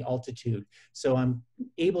movement in the altitude. So I'm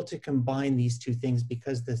able to combine these two things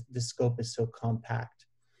because the scope is so compact.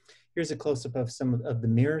 Here's a close-up of some of the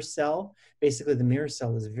mirror cell. Basically, the mirror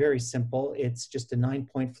cell is very simple. It's just a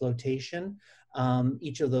 9-point flotation.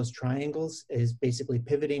 Each of those triangles is basically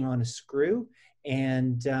pivoting on a screw,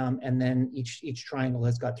 and then each triangle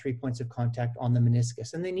has got 3 points of contact on the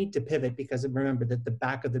meniscus. And they need to pivot because remember that the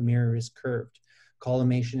back of the mirror is curved.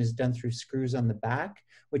 Collimation is done through screws on the back,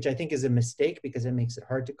 which I think is a mistake because it makes it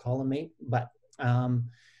hard to collimate. But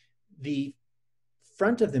the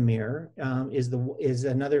front of the mirror is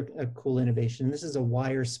another cool innovation. This is a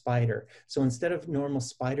wire spider. So instead of normal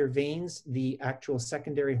spider vanes, the actual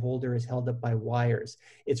secondary holder is held up by wires.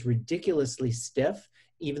 It's ridiculously stiff,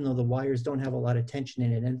 even though the wires don't have a lot of tension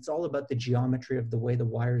in it. And it's all about the geometry of the way the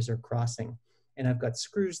wires are crossing. And I've got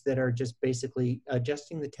screws that are just basically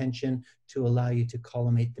adjusting the tension to allow you to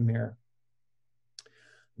collimate the mirror.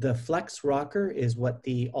 The flex rocker is what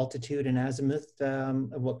the altitude and azimuth,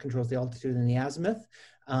 what controls the altitude and the azimuth.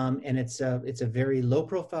 And it's a very low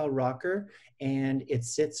profile rocker, and it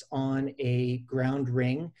sits on a ground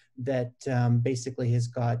ring that basically has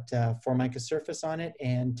got Formica surface on it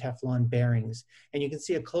and Teflon bearings. And you can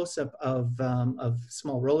see a close-up of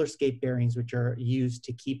small roller skate bearings, which are used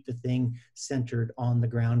to keep the thing centered on the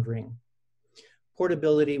ground ring.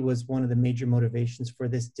 Portability was one of the major motivations for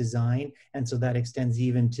this design, and so that extends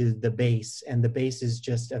even to the base. And the base is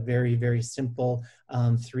just a very, very simple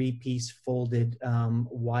 3-piece folded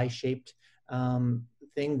Y-shaped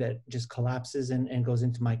thing that just collapses and goes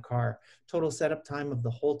into my car. Total setup time of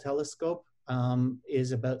the whole telescope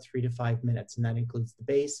is about 3 to 5 minutes, and that includes the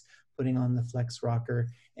base, putting on the flex rocker,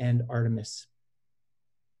 and Artemis.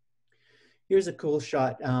 Here's a cool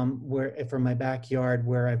shot from my backyard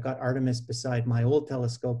where I've got Artemis beside my old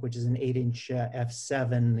telescope, which is an 8-inch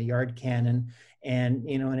f7, the yard cannon, and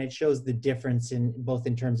it shows the difference in both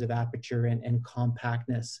in terms of aperture and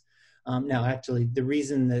compactness. Now, actually, the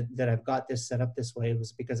reason that I've got this set up this way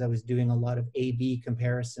was because I was doing a lot of A/B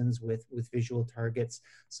comparisons with visual targets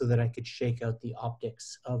so that I could shake out the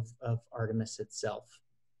optics of Artemis itself.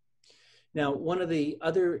 Now, one of the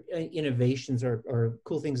other innovations or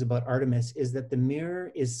cool things about Artemis is that the mirror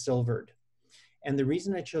is silvered. And the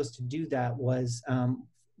reason I chose to do that was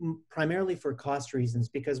primarily for cost reasons,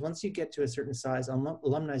 because once you get to a certain size,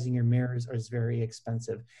 alumnizing your mirrors is very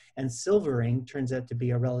expensive. And silvering turns out to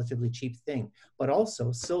be a relatively cheap thing. But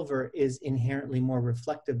also, silver is inherently more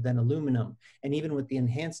reflective than aluminum. And even with the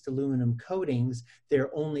enhanced aluminum coatings,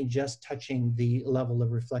 they're only just touching the level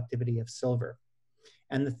of reflectivity of silver.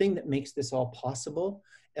 And the thing that makes this all possible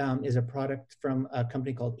is a product from a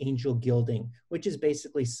company called Angel Gilding, which is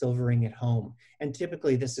basically silvering at home. And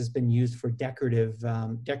typically this has been used for decorative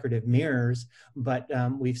mirrors, but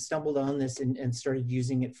we've stumbled on this and started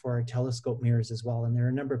using it for our telescope mirrors as well. And there are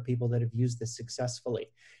a number of people that have used this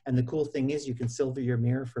successfully. And the cool thing is you can silver your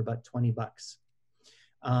mirror for about 20 bucks.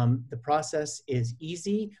 The process is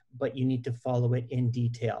easy, but you need to follow it in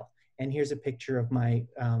detail. And here's a picture of my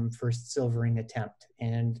first silvering attempt.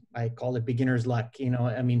 And I call it beginner's luck,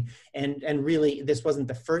 and really this wasn't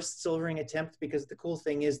the first silvering attempt, because the cool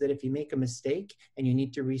thing is that if you make a mistake and you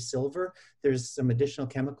need to re-silver, there's some additional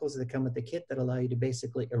chemicals that come with the kit that allow you to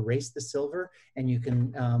basically erase the silver, and you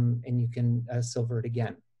can silver it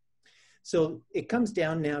again. So it comes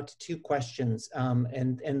down now to 2 questions.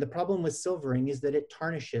 And the problem with silvering is that it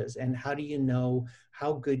tarnishes. And how do you know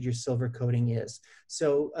how good your silver coating is?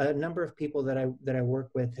 So a number of people that I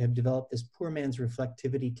work with have developed this poor man's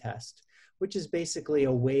reflectivity test, which is basically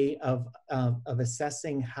a way of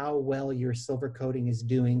assessing how well your silver coating is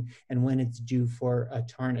doing and when it's due for a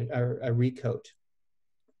tarnish or a recoat.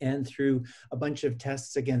 And through a bunch of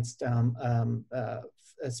tests against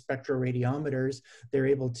spectroradiometers, they're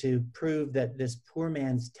able to prove that this poor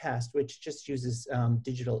man's test, which just uses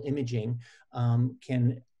digital imaging,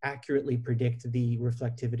 can accurately predict the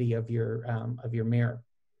reflectivity of your mirror.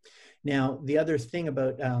 Now, the other thing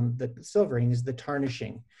about the silvering is the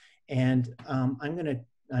tarnishing. And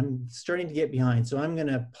I'm starting to get behind, so I'm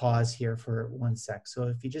gonna pause here for 1 sec. So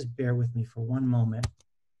if you just bear with me for 1 moment.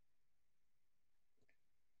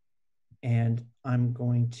 And I'm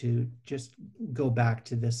going to just go back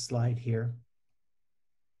to this slide here.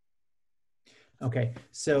 Okay,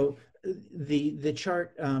 so the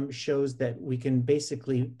chart shows that we can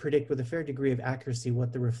basically predict with a fair degree of accuracy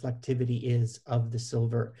what the reflectivity is of the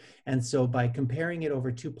silver. And so by comparing it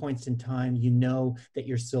over 2 points in time, you know that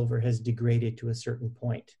your silver has degraded to a certain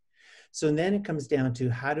point. So then it comes down to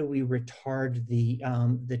how do we retard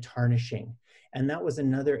the tarnishing? And that was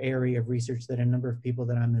another area of research that a number of people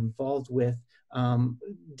that I'm involved with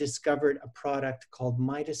discovered a product called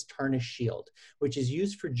Midas Tarnish Shield, which is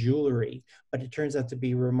used for jewelry, but it turns out to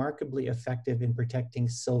be remarkably effective in protecting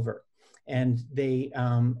silver. And they,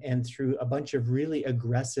 and through a bunch of really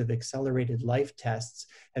aggressive accelerated life tests,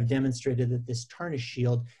 have demonstrated that this tarnish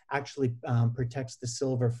shield actually protects the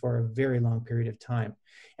silver for a very long period of time.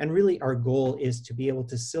 And really our goal is to be able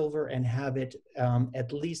to silver and have it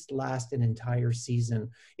at least last an entire season,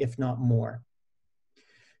 if not more.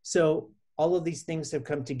 So all of these things have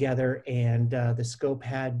come together, and the scope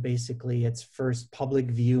had basically its first public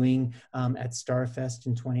viewing at Starfest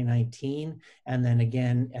in 2019, and then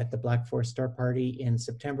again at the Black Forest Star Party in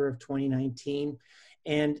September of 2019.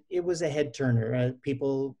 And it was a head turner.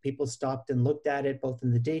 People stopped and looked at it both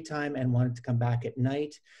in the daytime and wanted to come back at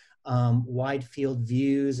night. Wide field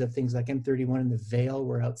views of things like M31 and the Vale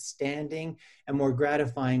were outstanding. And more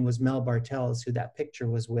gratifying was Mel Bartels, who that picture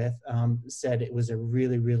was with, said it was a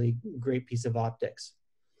really, really great piece of optics.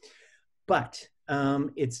 But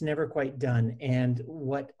it's never quite done. And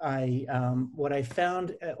what I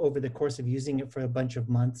found over the course of using it for a bunch of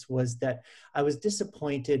months was that I was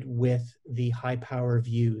disappointed with the high power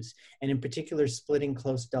views. And in particular, splitting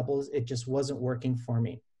close doubles, it just wasn't working for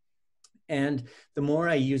me. And the more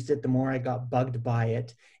I used it, the more I got bugged by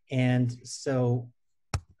it. And so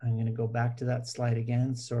I'm going to go back to that slide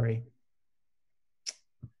again. Sorry.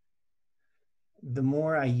 The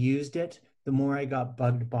more I used it, the more I got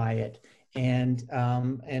bugged by it. And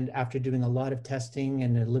after doing a lot of testing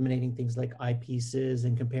and eliminating things like eyepieces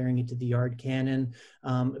and comparing it to the yard cannon,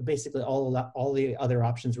 basically all the other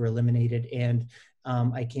options were eliminated. And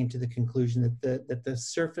I came to the conclusion that the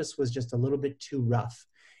surface was just a little bit too rough.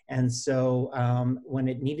 And so when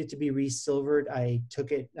it needed to be re-silvered, I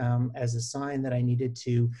took it as a sign that I needed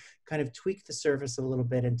to kind of tweak the surface a little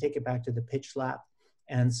bit and take it back to the pitch lap.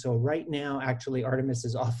 And so right now, actually, Artemis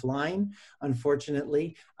is offline,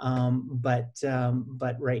 unfortunately. But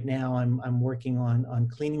right now, I'm working on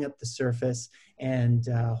cleaning up the surface and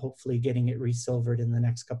hopefully getting it re-silvered in the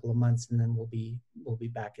next couple of months, and then we'll be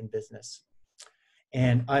back in business.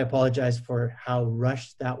 And I apologize for how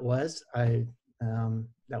rushed that was.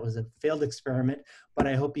 That was a failed experiment, but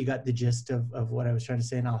I hope you got the gist of what I was trying to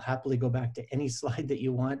say, and I'll happily go back to any slide that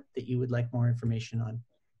you want that you would like more information on.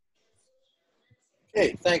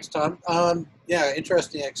 Okay, thanks, Tom. Yeah,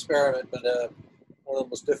 interesting experiment, but one of the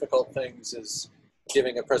most difficult things is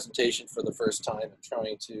giving a presentation for the first time and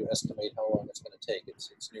trying to estimate how long it's going to take.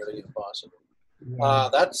 It's nearly impossible. Yeah.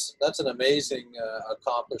 That's an amazing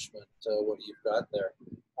accomplishment, what you've got there.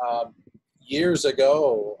 Years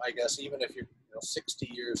ago, I guess, even if you're 60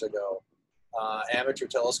 years ago, amateur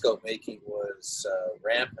telescope making was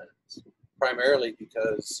rampant, primarily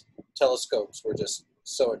because telescopes were just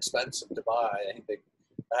so expensive to buy. I think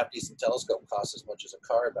a half-decent telescope cost as much as a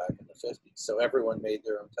car back in the 50s. So everyone made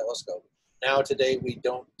their own telescope. Now today we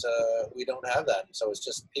don't have that. So it's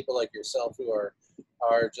just people like yourself who are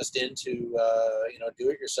just into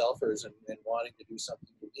do-it-yourselfers and wanting to do something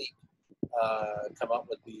unique. Come up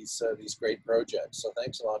with these great projects. So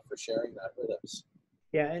thanks a lot for sharing that with us.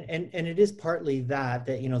 Yeah, and it is partly that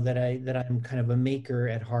I'm kind of a maker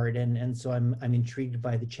at heart, and so I'm intrigued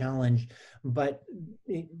by the challenge. But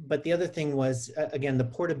the other thing was, again, the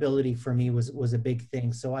portability for me was a big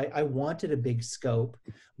thing. So I wanted a big scope,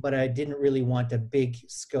 but I didn't really want a big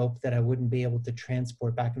scope that I wouldn't be able to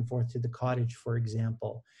transport back and forth to the cottage, for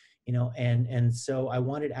example. And so I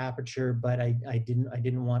wanted aperture, but I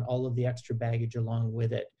didn't want all of the extra baggage along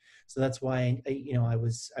with it. So that's why I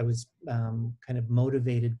was kind of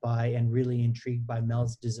motivated by and really intrigued by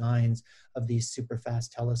Mel's designs of these super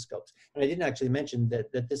fast telescopes. And I didn't actually mention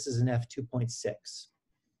that this is an f2.6.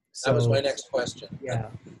 So, that was my next question.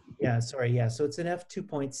 Yeah, sorry. Yeah, so it's an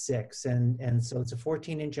f2.6, and so it's a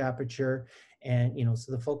 14-inch aperture, and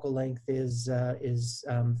so the focal length is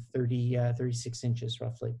 36 inches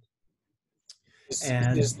roughly.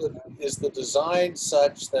 Is the design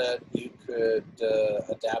such that you could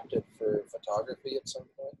adapt it for photography at some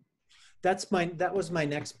point? That was my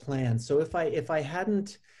next plan. So if I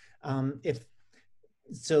hadn't,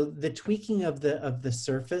 so the tweaking of the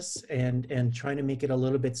surface and trying to make it a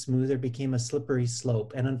little bit smoother became a slippery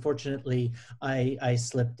slope, and unfortunately I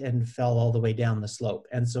slipped and fell all the way down the slope,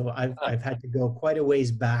 and so I've had to go quite a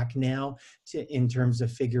ways back now in terms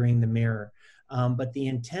of figuring the mirror. But the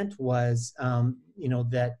intent was,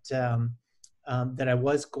 that I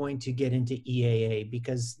was going to get into EAA,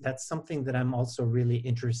 because that's something that I'm also really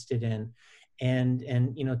interested in. And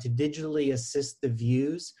to digitally assist the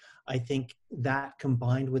views, I think that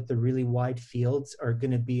combined with the really wide fields are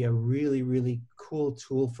going to be a really, really cool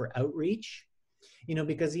tool for outreach.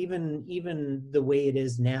 Because even the way it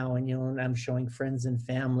is now, and I'm showing friends and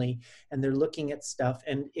family, and they're looking at stuff,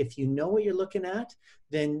 and if you know what you're looking at,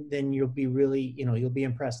 then you'll be really, you'll be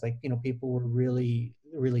impressed. Like, people were really,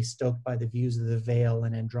 really stoked by the views of the Veil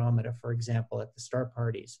and Andromeda, for example, at the star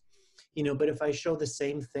parties. But if I show the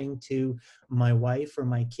same thing to my wife or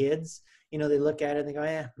my kids, they look at it and they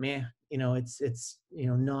go, man, it's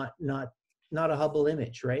not a Hubble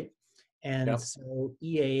image, right? And Yep. so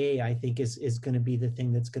EAA, I think, is going to be the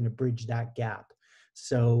thing that's going to bridge that gap.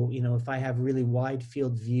 So, if I have really wide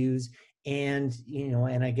field views and,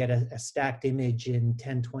 and I get a stacked image in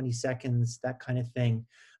 10, 20 seconds, that kind of thing,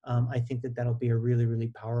 I think that'll be a really, really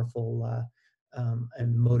powerful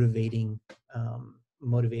and motivating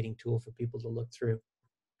tool for people to look through.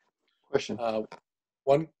 Question.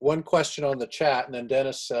 One question on the chat, and then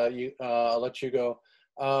Dennis, I'll let you go.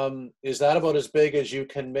 Is that about as big as you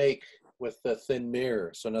can make with the thin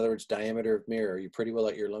mirror? So in other words, diameter of mirror, are you pretty well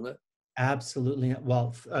at your limit? Absolutely.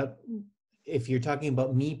 Well, if you're talking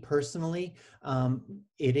about me personally,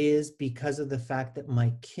 it is because of the fact that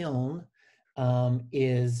my kiln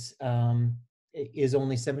is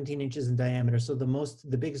only 17 inches in diameter. So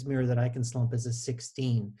the biggest mirror that I can slump is a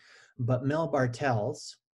 16. But Mel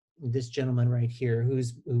Bartels, this gentleman right here, who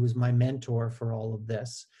was my mentor for all of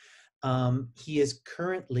this, he is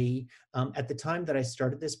currently, at the time that I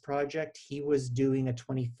started this project, he was doing a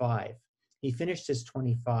 25. He finished his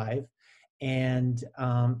 25 and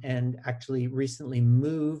actually recently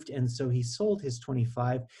moved. And so he sold his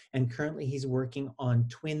 25, and currently he's working on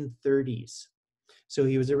twin 30s. So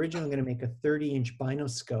he was originally going to make a 30-inch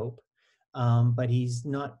binoscope, but he's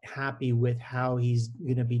not happy with how he's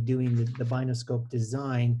going to be doing the binoscope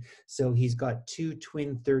design. So he's got two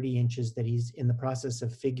twin 30 inches that he's in the process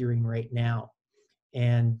of figuring right now.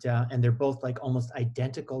 And they're both like almost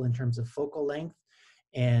identical in terms of focal length.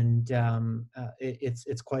 And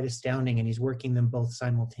it's quite astounding. And he's working them both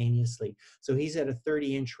simultaneously. So he's at a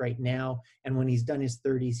 30-inch right now. And when he's done his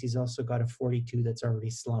 30s, he's also got a 42 that's already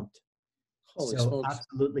slumped. Holy So smokes.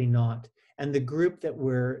 absolutely not. And the group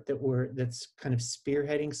that's kind of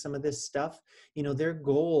spearheading some of this stuff, their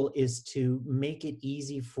goal is to make it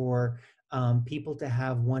easy for people to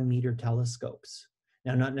have 1 meter telescopes.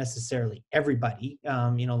 Now, not necessarily everybody,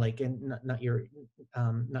 not your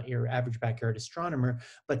average backyard astronomer,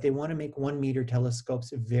 but they want to make 1 meter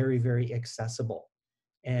telescopes very, very accessible,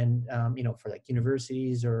 and for like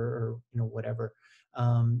universities or whatever.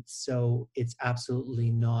 So it's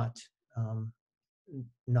absolutely not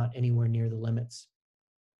anywhere near the limits.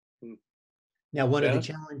 Now, one of the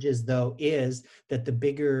challenges, though, is that the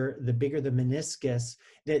bigger the meniscus,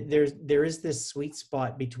 that there is this sweet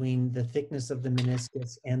spot between the thickness of the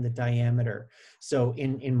meniscus and the diameter. So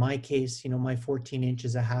in my case, my 14-inch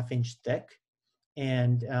is a 1/2 inch thick,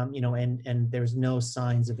 and and there's no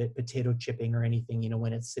signs of it potato chipping or anything,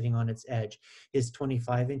 when it's sitting on its edge. His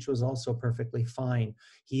 25-inch was also perfectly fine.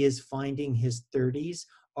 He is finding his 30s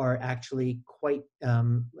are actually quite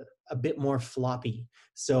a bit more floppy.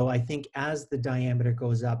 So I think as the diameter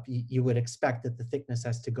goes up, you would expect that the thickness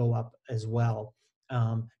has to go up as well.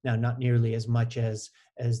 Now, not nearly as much as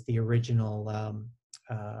the original,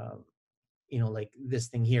 like this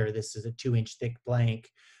thing here. This is a 2-inch thick blank,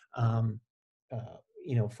 for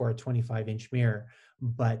a 25-inch mirror.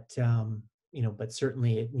 But but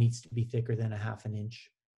certainly it needs to be thicker than a 1/2 inch.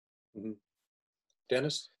 Mm-hmm.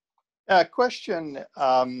 Dennis? Question,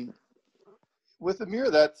 with a mirror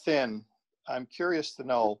that thin, I'm curious to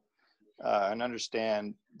know and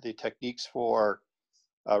understand the techniques for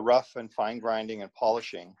rough and fine grinding and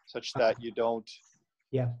polishing, such that you don't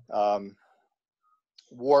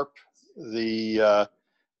warp the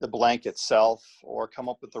blank itself or come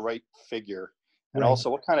up with the right figure. And also,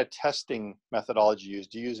 what kind of testing methodology you use?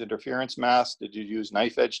 Do you use interference mask? Did you use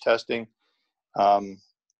knife edge testing?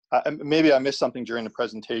 Maybe I missed something during the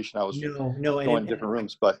presentation. I was going to different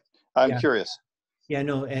rooms, but I'm curious. Yeah,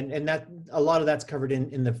 no, and that a lot of that's covered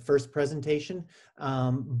in the first presentation,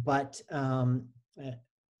 but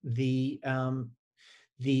the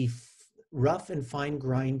rough and fine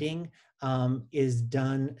grinding is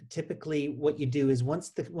done. Typically, what you do is once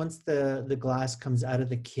the glass comes out of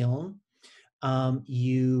the kiln,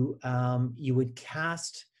 you would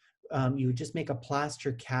cast. You would just make a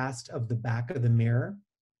plaster cast of the back of the mirror.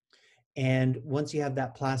 And once you have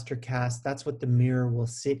that plaster cast, that's what the mirror will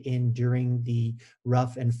sit in during the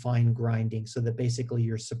rough and fine grinding, so that basically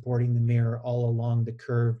you're supporting the mirror all along the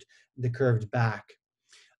curved back.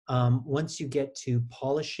 Once you get to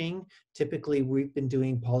polishing, typically we've been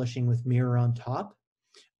doing polishing with mirror on top.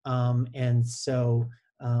 And so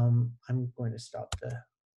I'm going to stop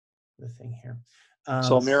the thing here.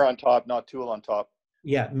 So mirror on top, not tool on top.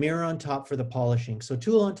 Yeah, mirror on top for the polishing. So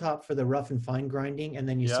tool on top for the rough and fine grinding, and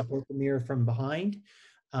then you support the mirror from behind,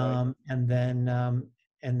 and then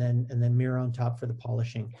mirror on top for the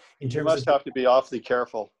polishing. You must have to be awfully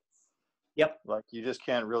careful. Yep. Like you just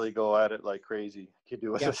can't really go at it like crazy. You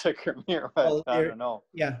do with a thicker mirror. Well, I don't know.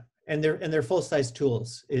 Yeah, and they're full size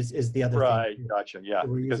tools is the other thing. Right. Gotcha. Yeah,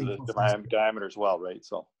 so because of the diameter as well, right?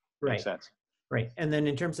 So makes sense. Right. And then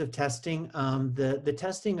in terms of testing, the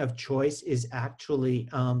testing of choice is actually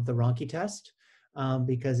the Ronchi test,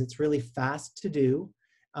 because it's really fast to do.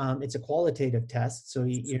 It's a qualitative test, so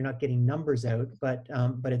you're not getting numbers out, but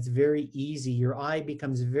it's very easy. Your eye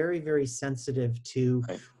becomes very, very sensitive to,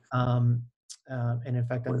 and in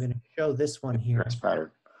fact, I'm going to show this one here.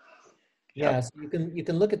 Pattern. Yeah, so you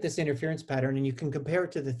can look at this interference pattern and you can compare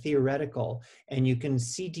it to the theoretical, and you can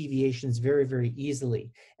see deviations very, very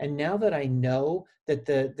easily. And now that I know that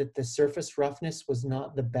the surface roughness was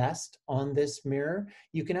not the best on this mirror,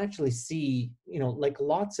 you can actually see,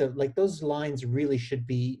 like those lines really should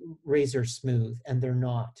be razor smooth, and they're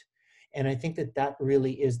not. And I think that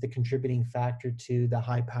really is the contributing factor to the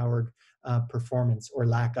high-powered performance or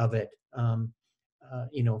lack of it.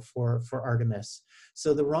 For Artemis.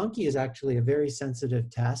 So the Ronchi is actually a very sensitive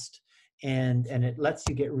test, and it lets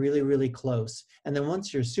you get really, really close. And then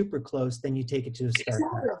once you're super close, then you take it to a star test.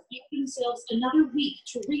 Give themselves another week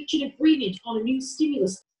to reach an agreement on a new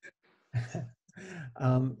stimulus.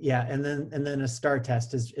 Yeah, and then a star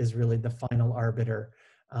test is really the final arbiter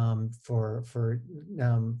for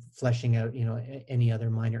fleshing out any other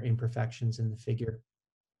minor imperfections in the figure.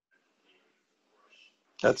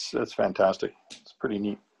 That's fantastic. It's pretty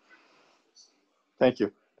neat. Thank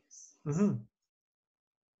you. Mm-hmm.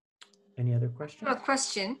 Any other questions? A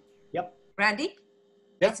question. Yep. Randy?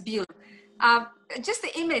 Yep. It's beautiful. Just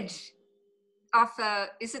the image of,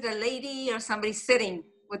 is it a lady or somebody sitting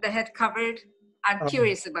with the head covered? I'm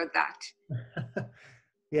curious about that.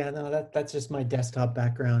 Yeah, no, that's just my desktop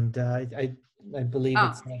background. I believe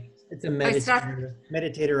it's a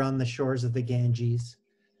meditator on the shores of the Ganges.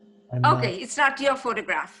 Okay, it's not your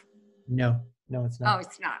photograph. No, it's not. Oh,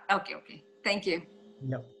 it's not. Okay. Thank you.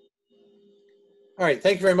 No. All right,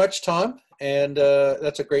 thank you very much, Tom. And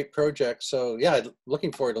that's a great project. So yeah,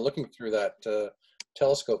 looking forward to looking through that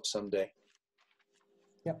telescope someday.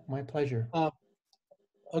 Yep, my pleasure.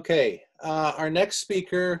 Okay, our next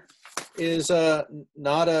speaker is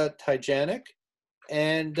Nada Tijanic,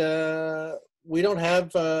 and we don't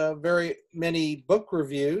have very many book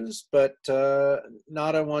reviews, but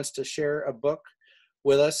Nada wants to share a book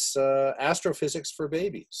with us, Astrophysics for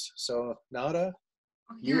Babies. So Nada,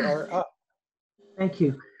 you are up. Thank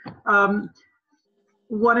you.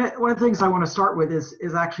 One of the things I want to start with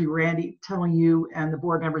is actually Randy telling you and the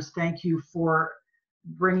board members, thank you for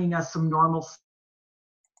bringing us some normal.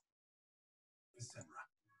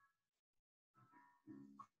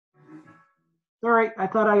 All right, I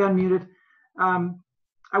thought I unmuted.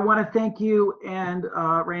 I want to thank you and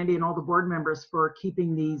Randy and all the board members for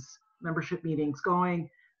keeping these membership meetings going,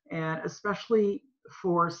 and especially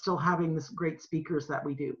for still having this great speakers that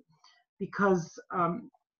we do. Because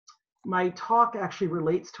my talk actually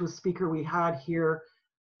relates to a speaker we had here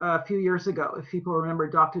a few years ago, if people remember,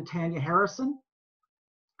 Dr. Tanya Harrison.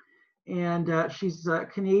 And she's a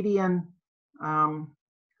Canadian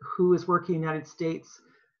who is working in the United States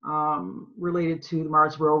related to the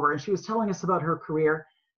Mars rover. And she was telling us about her career.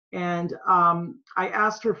 And I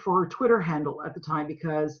asked her for her Twitter handle at the time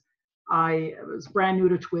because I was brand new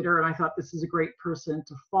to Twitter and I thought this is a great person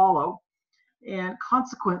to follow. And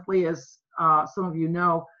consequently, as some of you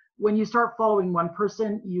know, when you start following one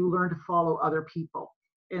person, you learn to follow other people.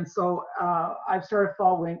 And so I've started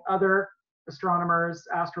following other astronomers,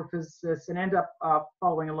 astrophysicists, and end up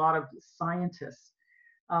following a lot of scientists.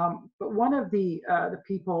 But one of the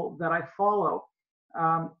people that I follow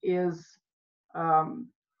is an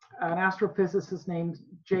astrophysicist named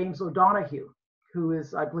James O'Donoghue, who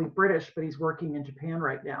is, I believe, British, but he's working in Japan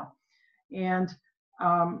right now. And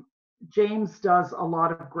James does a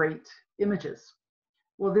lot of great images.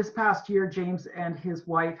 Well, this past year, James and his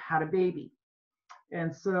wife had a baby.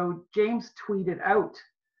 And so James tweeted out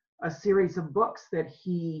a series of books that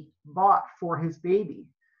he bought for his baby.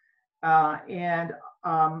 And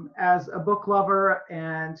as a book lover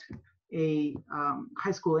and a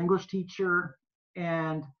high school English teacher,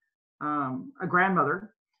 and a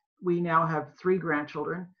grandmother. We now have 3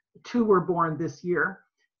 grandchildren. 2 were born this year.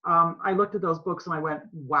 I looked at those books and I went,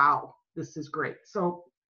 wow, this is great. So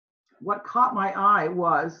what caught my eye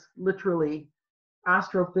was literally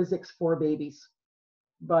Astrophysics for Babies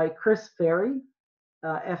by Chris Ferrie,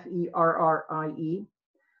 Ferrie.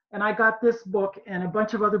 And I got this book and a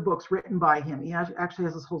bunch of other books written by him. He actually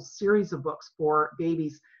has this whole series of books for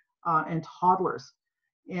babies and toddlers.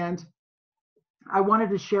 And I wanted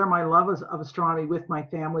to share my love of astronomy with my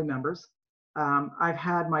family members. I've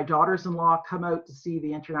had my daughters-in-law come out to see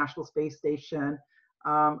the International Space Station.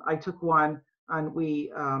 I took one and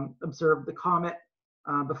we observed the comet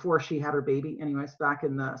before she had her baby, anyways, back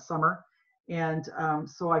in the summer. And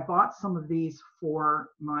so I bought some of these for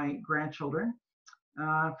my grandchildren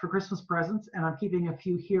for Christmas presents, and I'm keeping a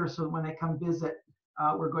few here so when they come visit,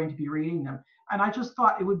 we're going to be reading them. And I just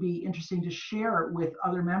thought it would be interesting to share with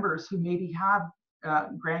other members who maybe have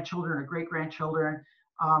grandchildren or great-grandchildren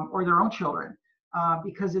or their own children,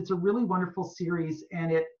 because it's a really wonderful series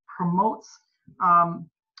and it promotes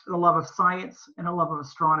the love of science and a love of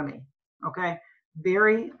astronomy. Okay,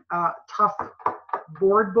 very tough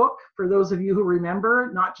board book for those of you who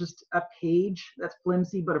remember, not just a page that's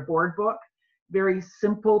flimsy, but a board book. Very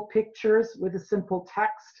simple pictures with a simple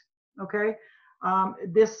text. Okay,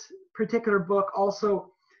 this particular book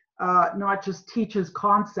also not just teaches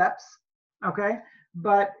concepts, okay,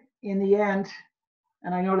 but in the end,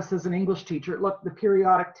 and I noticed as an English teacher, look, the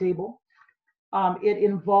periodic table, it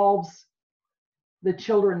involves the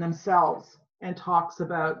children themselves and talks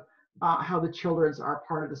about how the children are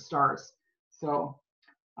part of the stars. So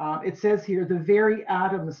it says here, the very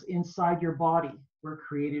atoms inside your body were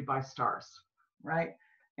created by stars, right?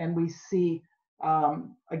 And we see,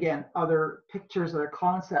 again, other pictures, other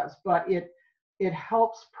concepts, but it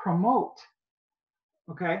helps promote,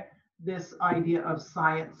 okay, this idea of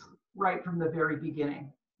science right from the very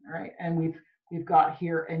beginning, all right? And we've got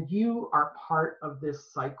here, and you are part of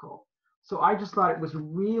this cycle. So I just thought it was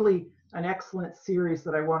really an excellent series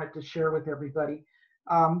that I wanted to share with everybody.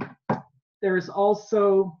 There's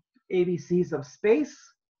also ABCs of Space.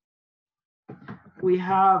 We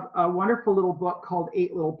have a wonderful little book called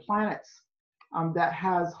 8 Little Planets that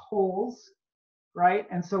has holes, right?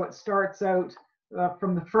 And so it starts out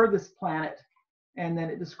from the furthest planet, and then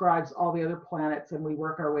it describes all the other planets, and we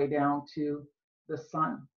work our way down to the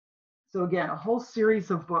sun. So again, a whole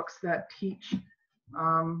series of books that teach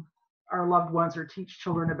our loved ones or teach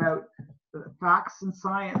children about the facts and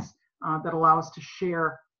science that allow us to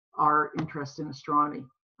share our interest in astronomy.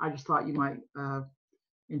 I just thought you might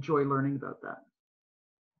enjoy learning about that.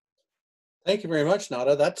 Thank you very much,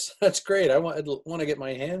 Nada. That's great. I want to get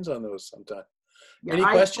my hands on those sometime. Yeah, Any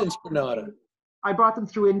questions for Nada? I bought them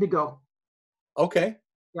through Indigo. Okay.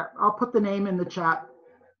 Yeah, I'll put the name in the chat.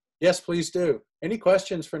 Yes, please do. Any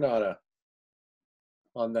questions for Nada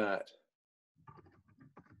on that?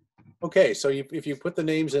 Okay, so if you put the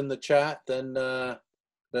names in the chat, then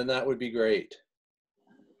that would be great.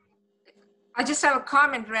 I just have a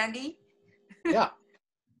comment, Randy. Yeah.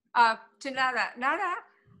 To Nada. Nada,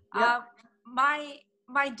 yeah.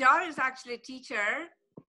 My daughter is actually a teacher.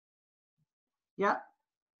 Yeah.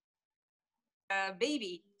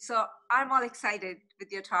 Baby. So I'm all excited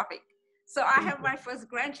with your topic. So I have my first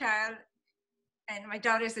grandchild, and my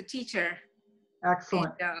daughter is a teacher.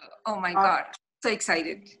 Excellent. And, oh my God, so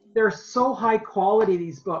excited. They're so high quality,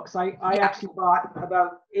 these books. I actually bought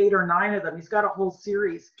about 8 or 9 of them. He's got a whole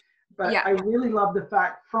series. But I really love the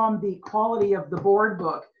fact from the quality of the board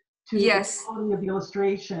book to the quality of the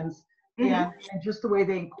illustrations and just the way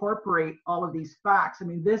they incorporate all of these facts. I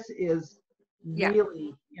mean, this is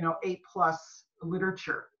really, A+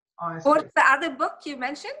 literature, honestly. What's the other book you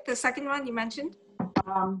mentioned? The second one you mentioned?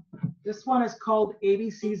 This one is called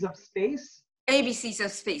ABCs of Space. ABCs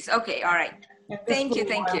of Space. Okay, all right. Thank you.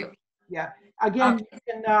 Yeah. Again,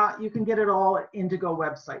 you can get it all at Indigo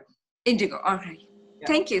website. Indigo, all right. Yeah.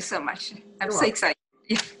 Thank you so much. I'm so excited.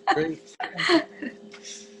 Great.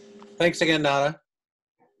 Thanks again, Nada.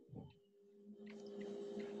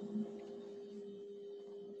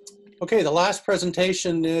 Okay, the last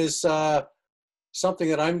presentation is something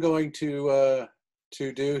that I'm going to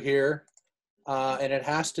do here, and it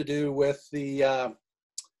has to do with the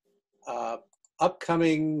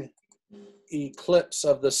upcoming eclipse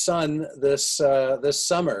of the sun this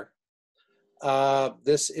summer.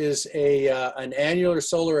 This is an annular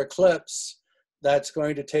solar eclipse that's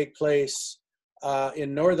going to take place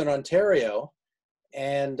in northern Ontario,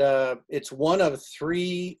 and it's one of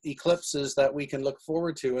 3 eclipses that we can look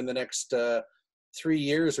forward to in the next 3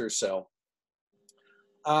 years or so.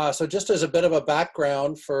 So just as a bit of a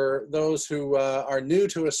background for those who are new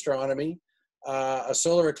to astronomy, a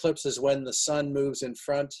solar eclipse is when the sun moves in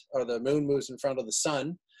front, or the moon moves in front of the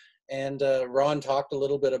sun. And Ron talked a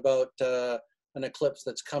little bit about an eclipse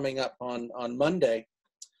that's coming up on Monday.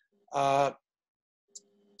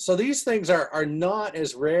 So these things are not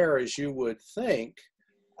as rare as you would think,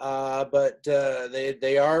 but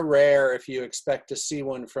they are rare if you expect to see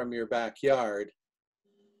one from your backyard.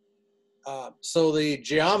 So the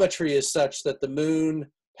geometry is such that the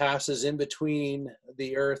moon passes in between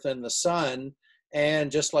the Earth and the sun, and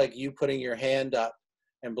just like you putting your hand up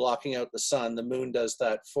and blocking out the sun, the moon does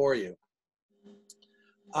that for you.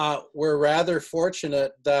 We're rather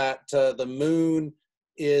fortunate that the moon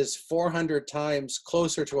is 400 times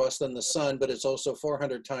closer to us than the sun, but it's also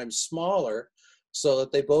 400 times smaller, so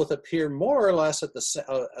that they both appear more or less at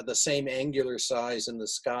the same angular size in the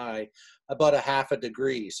sky, about 1/2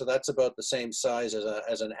 degree. So that's about the same size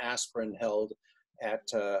as an aspirin held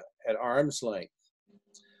at arm's length.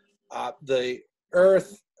 The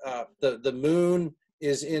Earth, the moon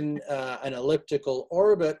is in an elliptical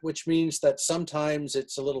orbit, which means that sometimes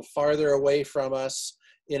it's a little farther away from us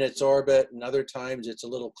in its orbit, and other times it's a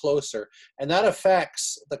little closer. And that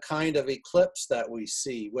affects the kind of eclipse that we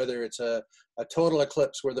see, whether it's a total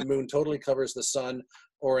eclipse where the moon totally covers the sun,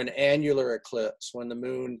 or an annular eclipse when the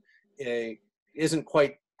moon doesn't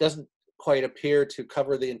quite appear to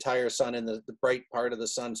cover the entire sun, and the bright part of the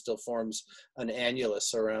sun still forms an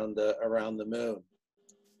annulus around the moon.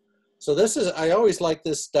 So I always like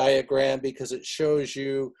this diagram because it shows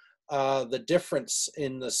you the difference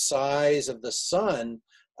in the size of the sun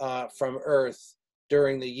from Earth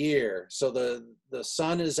during the year. So the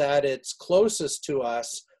sun is at its closest to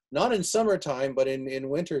us, not in summertime, but in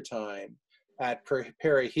wintertime at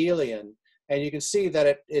perihelion. And you can see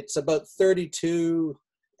that it's about 32,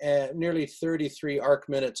 nearly 33 arc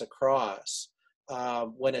minutes across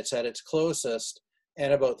when it's at its closest,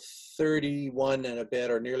 and about 31 and a bit,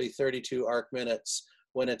 or nearly 32 arc minutes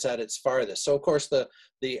when it's at its farthest. So of course the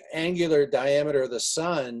angular diameter of the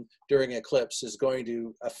sun during eclipse is going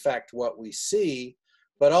to affect what we see,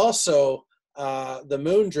 but also the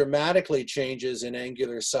moon dramatically changes in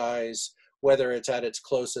angular size, whether it's at its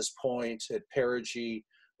closest point at perigee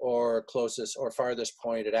or closest or farthest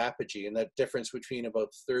point at apogee, and that difference between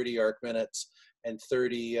about 30 arc minutes and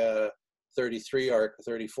 34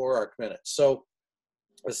 arc minutes. So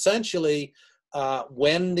essentially,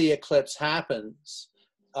 when the eclipse happens,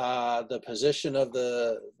 the position of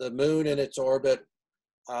the moon in its orbit,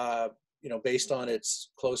 based on its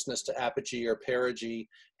closeness to apogee or perigee,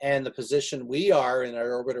 and the position we are in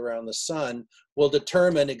our orbit around the sun, will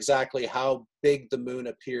determine exactly how big the moon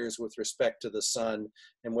appears with respect to the sun,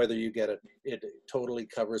 and whether you get it totally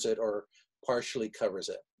covers it or partially covers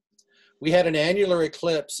it. We had an annular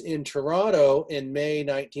eclipse in Toronto in May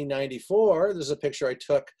 1994. This is a picture I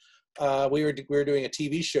took. We were doing a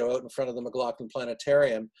TV show out in front of the Macnaughton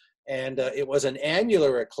Planetarium, and it was an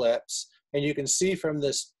annular eclipse. And you can see from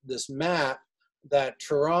this map that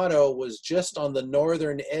Toronto was just on the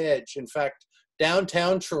northern edge. In fact,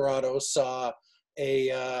 downtown Toronto saw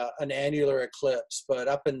an annular eclipse, but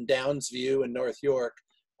up in Downsview in North York,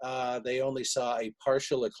 they only saw a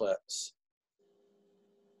partial eclipse.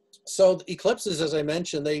 So eclipses, as I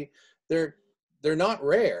mentioned, they're not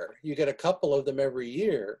rare. You get a couple of them every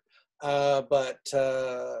year, but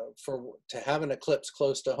to have an eclipse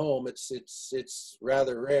close to home, it's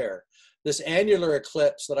rather rare. This annular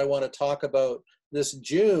eclipse that I want to talk about this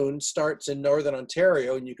June starts in northern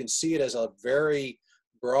Ontario, and you can see it as a very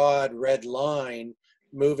broad red line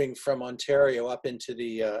moving from Ontario up into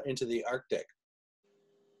the Arctic.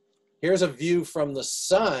 Here's a view from the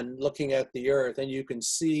sun looking at the Earth, and you can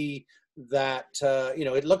see that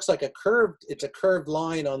it looks like it's a curved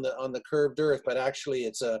line on the curved Earth, but actually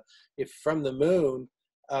if from the moon,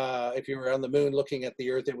 if you were on the moon looking at the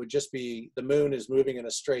Earth, it would just be the moon is moving in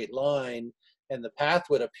a straight line, and the path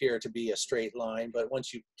would appear to be a straight line, but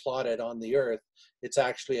once you plot it on the Earth, it's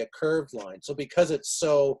actually a curved line. So because it's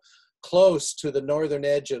so close to the northern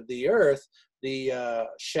edge of the Earth, the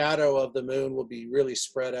shadow of the moon will be really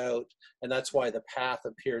spread out, and that's why the path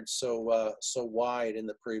appeared so wide in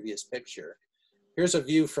the previous picture. Here's a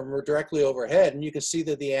view from directly overhead, and you can see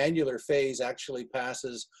that the annular phase actually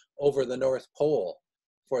passes over the North Pole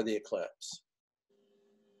for the eclipse.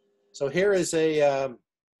 So here is here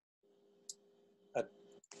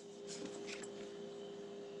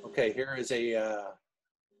is a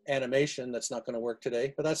animation that's not going to work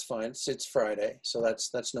today, but that's fine. It's Friday, so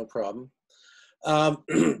that's no problem.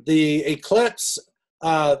 The eclipse,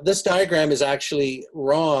 this diagram is actually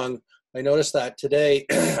wrong. I noticed that today.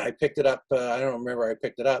 I picked it up. I don't remember where I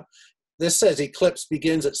picked it up. This says eclipse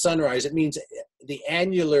begins at sunrise. It means the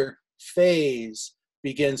annular phase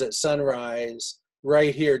begins at sunrise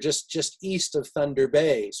right here, just east of Thunder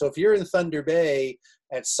Bay. So if you're in Thunder Bay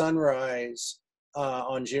at sunrise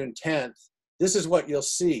on June 10th, this is what you'll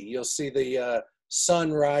see. You'll see the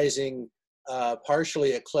sun rising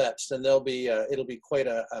partially eclipsed, and it'll be quite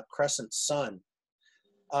a crescent sun.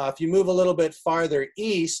 If you move a little bit farther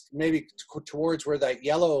east, maybe towards where that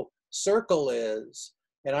yellow circle is,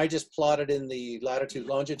 and I just plotted in the latitude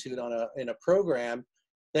longitude in a program,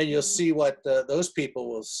 then you'll see what those people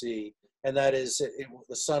will see, and that is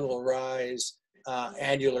the sun will rise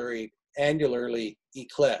annularly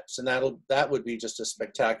eclipse, and that would be just a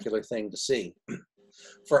spectacular thing to see.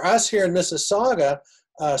 For us here in Mississauga,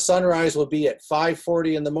 sunrise will be at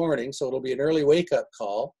 5:40 in the morning, so it'll be an early wake-up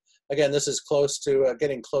call. Again, this is close to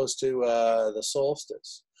getting close to the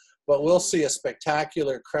solstice, but we'll see a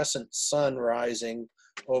spectacular crescent sun rising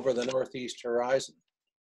over the northeast horizon.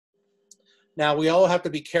 Now, we all have to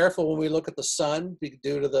be careful when we look at the sun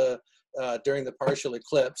due to the during the partial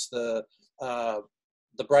eclipse. The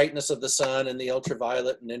brightness of the sun and the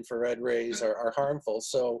ultraviolet and infrared rays are harmful.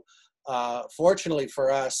 So fortunately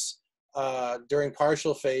for us, during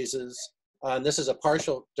partial phases, and this is a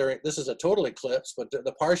total eclipse, but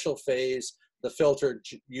the partial phase, the filter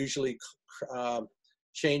usually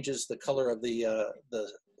changes the color of the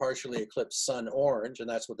partially eclipsed sun orange, and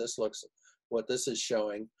that's what this is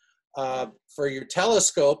showing. For your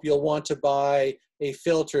telescope, you'll want to buy a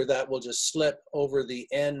filter that will just slip over the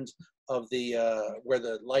end of the where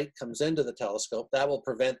the light comes into the telescope. That will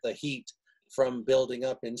prevent the heat from building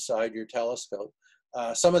up inside your telescope.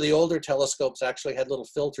 Some of the older telescopes actually had little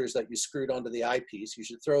filters that you screwed onto the eyepiece. You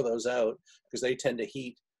should throw those out because they tend to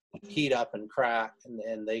heat up and crack,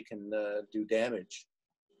 and they can do damage.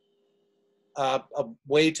 A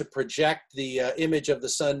way to project the image of the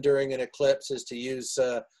sun during an eclipse is to use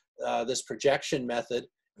this projection method.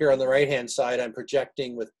 Here on the right-hand side, I'm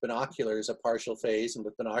projecting with binoculars a partial phase, and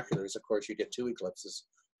with binoculars, of course, you get 2 eclipses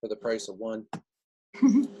for the price of 1.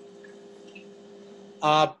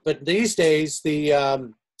 But these days,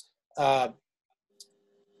 the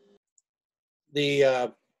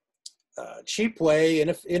cheap way,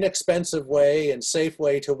 inexpensive way, and safe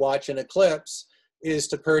way to watch an eclipse is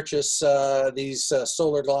to purchase these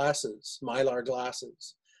solar glasses, Mylar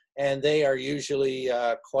glasses, and they are usually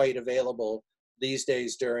quite available these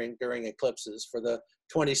days during eclipses. For the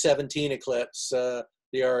 2017 eclipse, the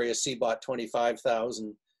RASC bought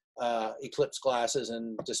 25,000 eclipse glasses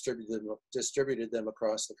and distributed them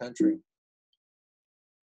across the country.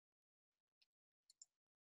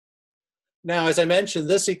 Now, as I mentioned,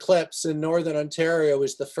 this eclipse in Northern Ontario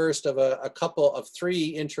is the first of a couple of 3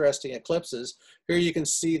 interesting eclipses. Here you can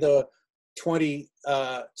see the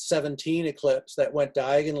 2017 eclipse that went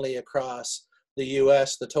diagonally across the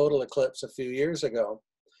US, the total eclipse a few years ago.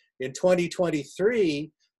 In 2023,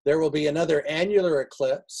 there will be another annular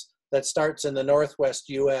eclipse that starts in the northwest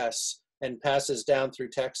US and passes down through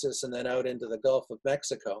Texas and then out into the Gulf of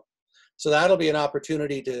Mexico. So that'll be an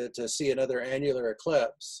opportunity to see another annular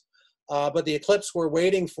eclipse. But the eclipse we're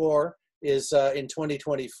waiting for is in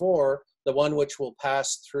 2024, the one which will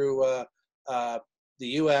pass through the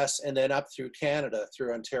US and then up through Canada,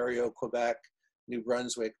 through Ontario, Quebec, New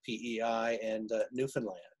Brunswick, PEI, and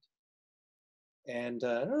Newfoundland. And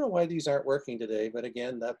I don't know why these aren't working today, but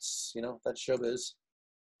again, that's showbiz.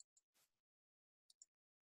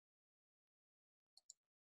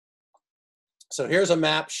 So here's a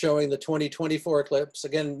map showing the 2024 eclipse.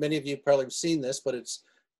 Again, many of you probably have seen this, but it's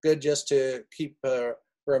good just to keep a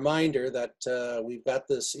reminder that we've got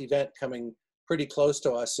this event coming pretty close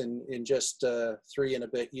to us in just 3 and a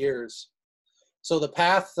bit years. So the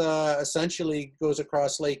path essentially goes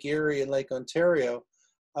across Lake Erie and Lake Ontario.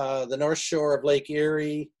 The north shore of Lake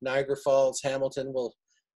Erie, Niagara Falls, Hamilton will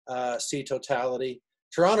see totality.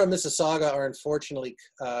 Toronto and Mississauga are unfortunately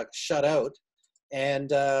shut out. And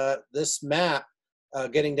this map,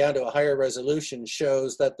 getting down to a higher resolution,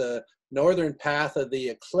 shows that the northern path of the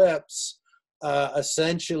eclipse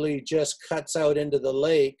essentially just cuts out into the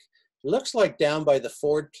lake. Looks like down by the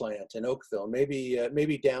Ford plant in Oakville,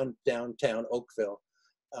 maybe downtown Oakville.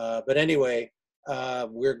 But anyway,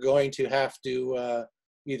 we're going to have to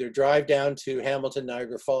either drive down to Hamilton,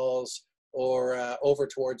 Niagara Falls, or over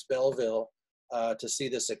towards Belleville to see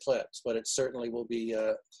this eclipse, but it certainly will be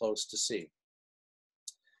close to see.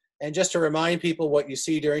 And just to remind people what you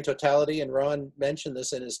see during totality, and Ron mentioned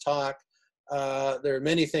this in his talk, there are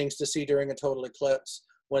many things to see during a total eclipse.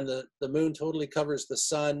 When the moon totally covers the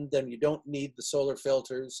sun, then you don't need the solar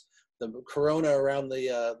filters. corona around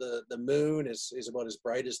the moon is about as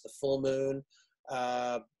bright as the full moon.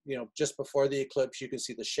 You know, just before the eclipse, you can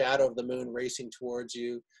see the shadow of the moon racing towards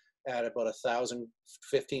you at about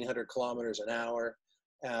 1,500 kilometers an hour.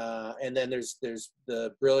 And then there's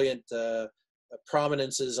the brilliant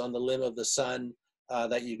prominences on the limb of the sun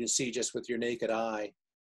that you can see just with your naked eye.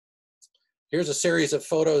 Here's a series of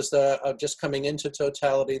photos of just coming into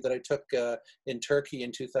totality that I took in Turkey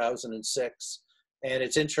in 2006. And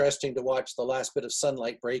it's interesting to watch the last bit of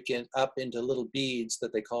sunlight break up into little beads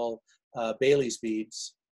that they call Bailey's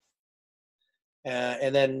beads.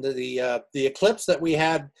 And then the eclipse that we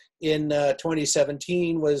had in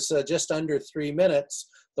 2017 was just under 3 minutes.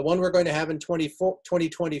 The one we're going to have in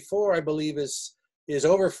 2024, I believe, is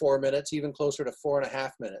over 4 minutes, even closer to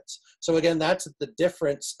 4.5 minutes. So again, that's the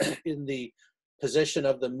difference in the position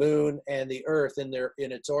of the moon and the Earth in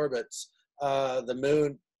its orbits. The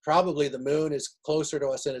moon is closer to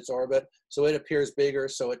us in its orbit, so it appears bigger,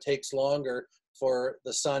 so it takes longer for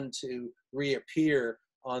the sun to reappear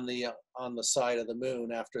on the side of the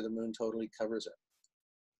moon after the moon totally covers it.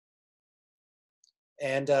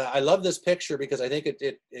 And I love this picture because I think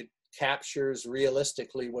it captures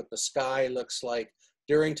realistically what the sky looks like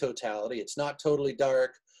during totality. It's not totally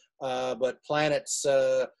dark, but planets,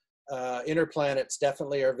 inner planets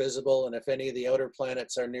definitely are visible, and if any of the outer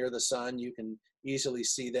planets are near the sun, you can easily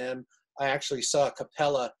see them. I actually saw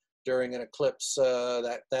Capella during an eclipse,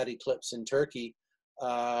 that eclipse in Turkey,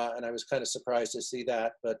 and I was kind of surprised to see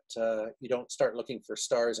that, but you don't start looking for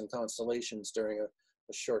stars and constellations during a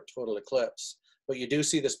short total eclipse. But you do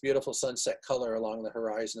see this beautiful sunset color along the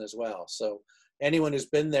horizon as well. So anyone who's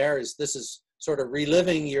been there, this is sort of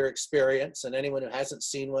reliving your experience, and anyone who hasn't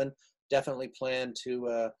seen one, definitely plan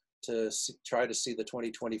to try to see the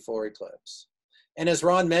 2024 eclipse. And as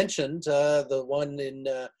Ron mentioned, the one in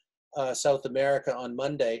South America on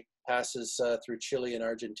Monday passes through Chile and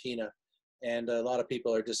Argentina. And a lot of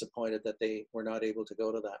people are disappointed that they were not able to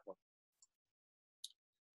go to that one.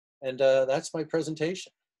 And that's my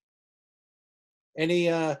presentation.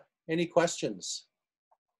 Any questions?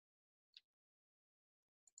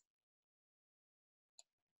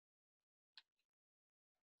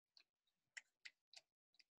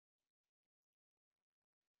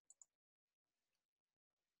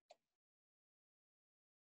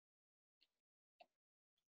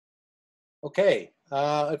 Okay,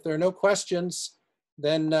 if there are no questions,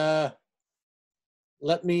 then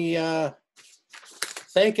let me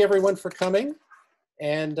thank everyone for coming,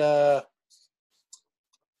 and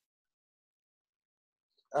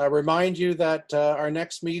remind you that our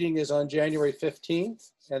next meeting is on January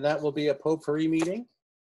 15th, and that will be a Potpoutrri meeting.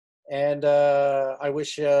 And I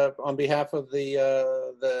wish, on behalf of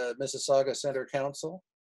the Mississauga Center Council,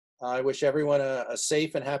 I wish everyone a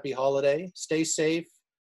safe and happy holiday. Stay safe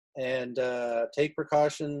and take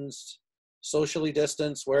precautions, socially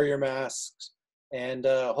distance, wear your masks, and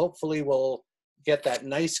hopefully we'll get that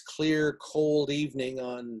nice, clear, cold evening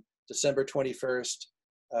on December 21st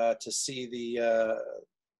to see the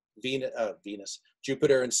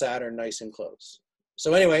Jupiter and Saturn nice and close.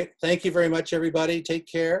 So anyway, thank you very much, everybody. Take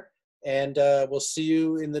care, and we'll see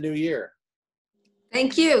you in the new year.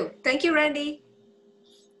 Thank you. Thank you, Randy.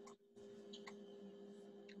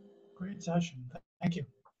 Great session. Thank you.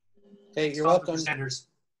 Hey, you're welcome.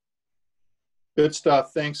 Good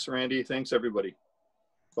stuff. Thanks, Randy. Thanks, everybody.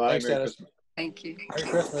 Bye. Thanks, Merry Dennis. Christmas. Thank you. Merry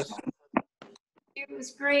Christmas. It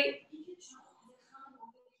was great.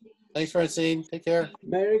 Thanks, Francine. Take care.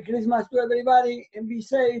 Merry Christmas to everybody and be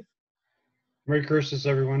safe. Merry Christmas,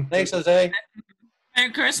 everyone. Thanks, Jose.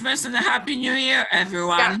 Merry Christmas and a Happy New Year,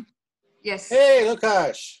 everyone. Yeah. Yes. Hey,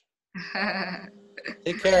 Lukash.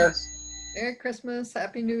 Take care. Merry Christmas.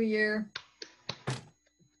 Happy New Year.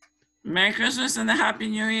 Merry Christmas and a Happy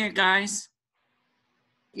New Year, guys.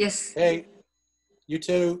 Yes. Hey, you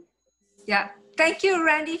too. Yeah. Thank you,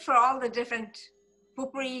 Randy, for all the different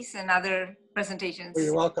potpouris and other presentations.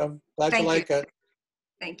 You're welcome. Glad you like it.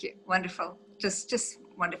 Thank you. Wonderful. Just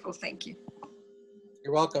wonderful. Thank you.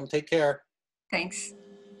 You're welcome. Take care. Thanks.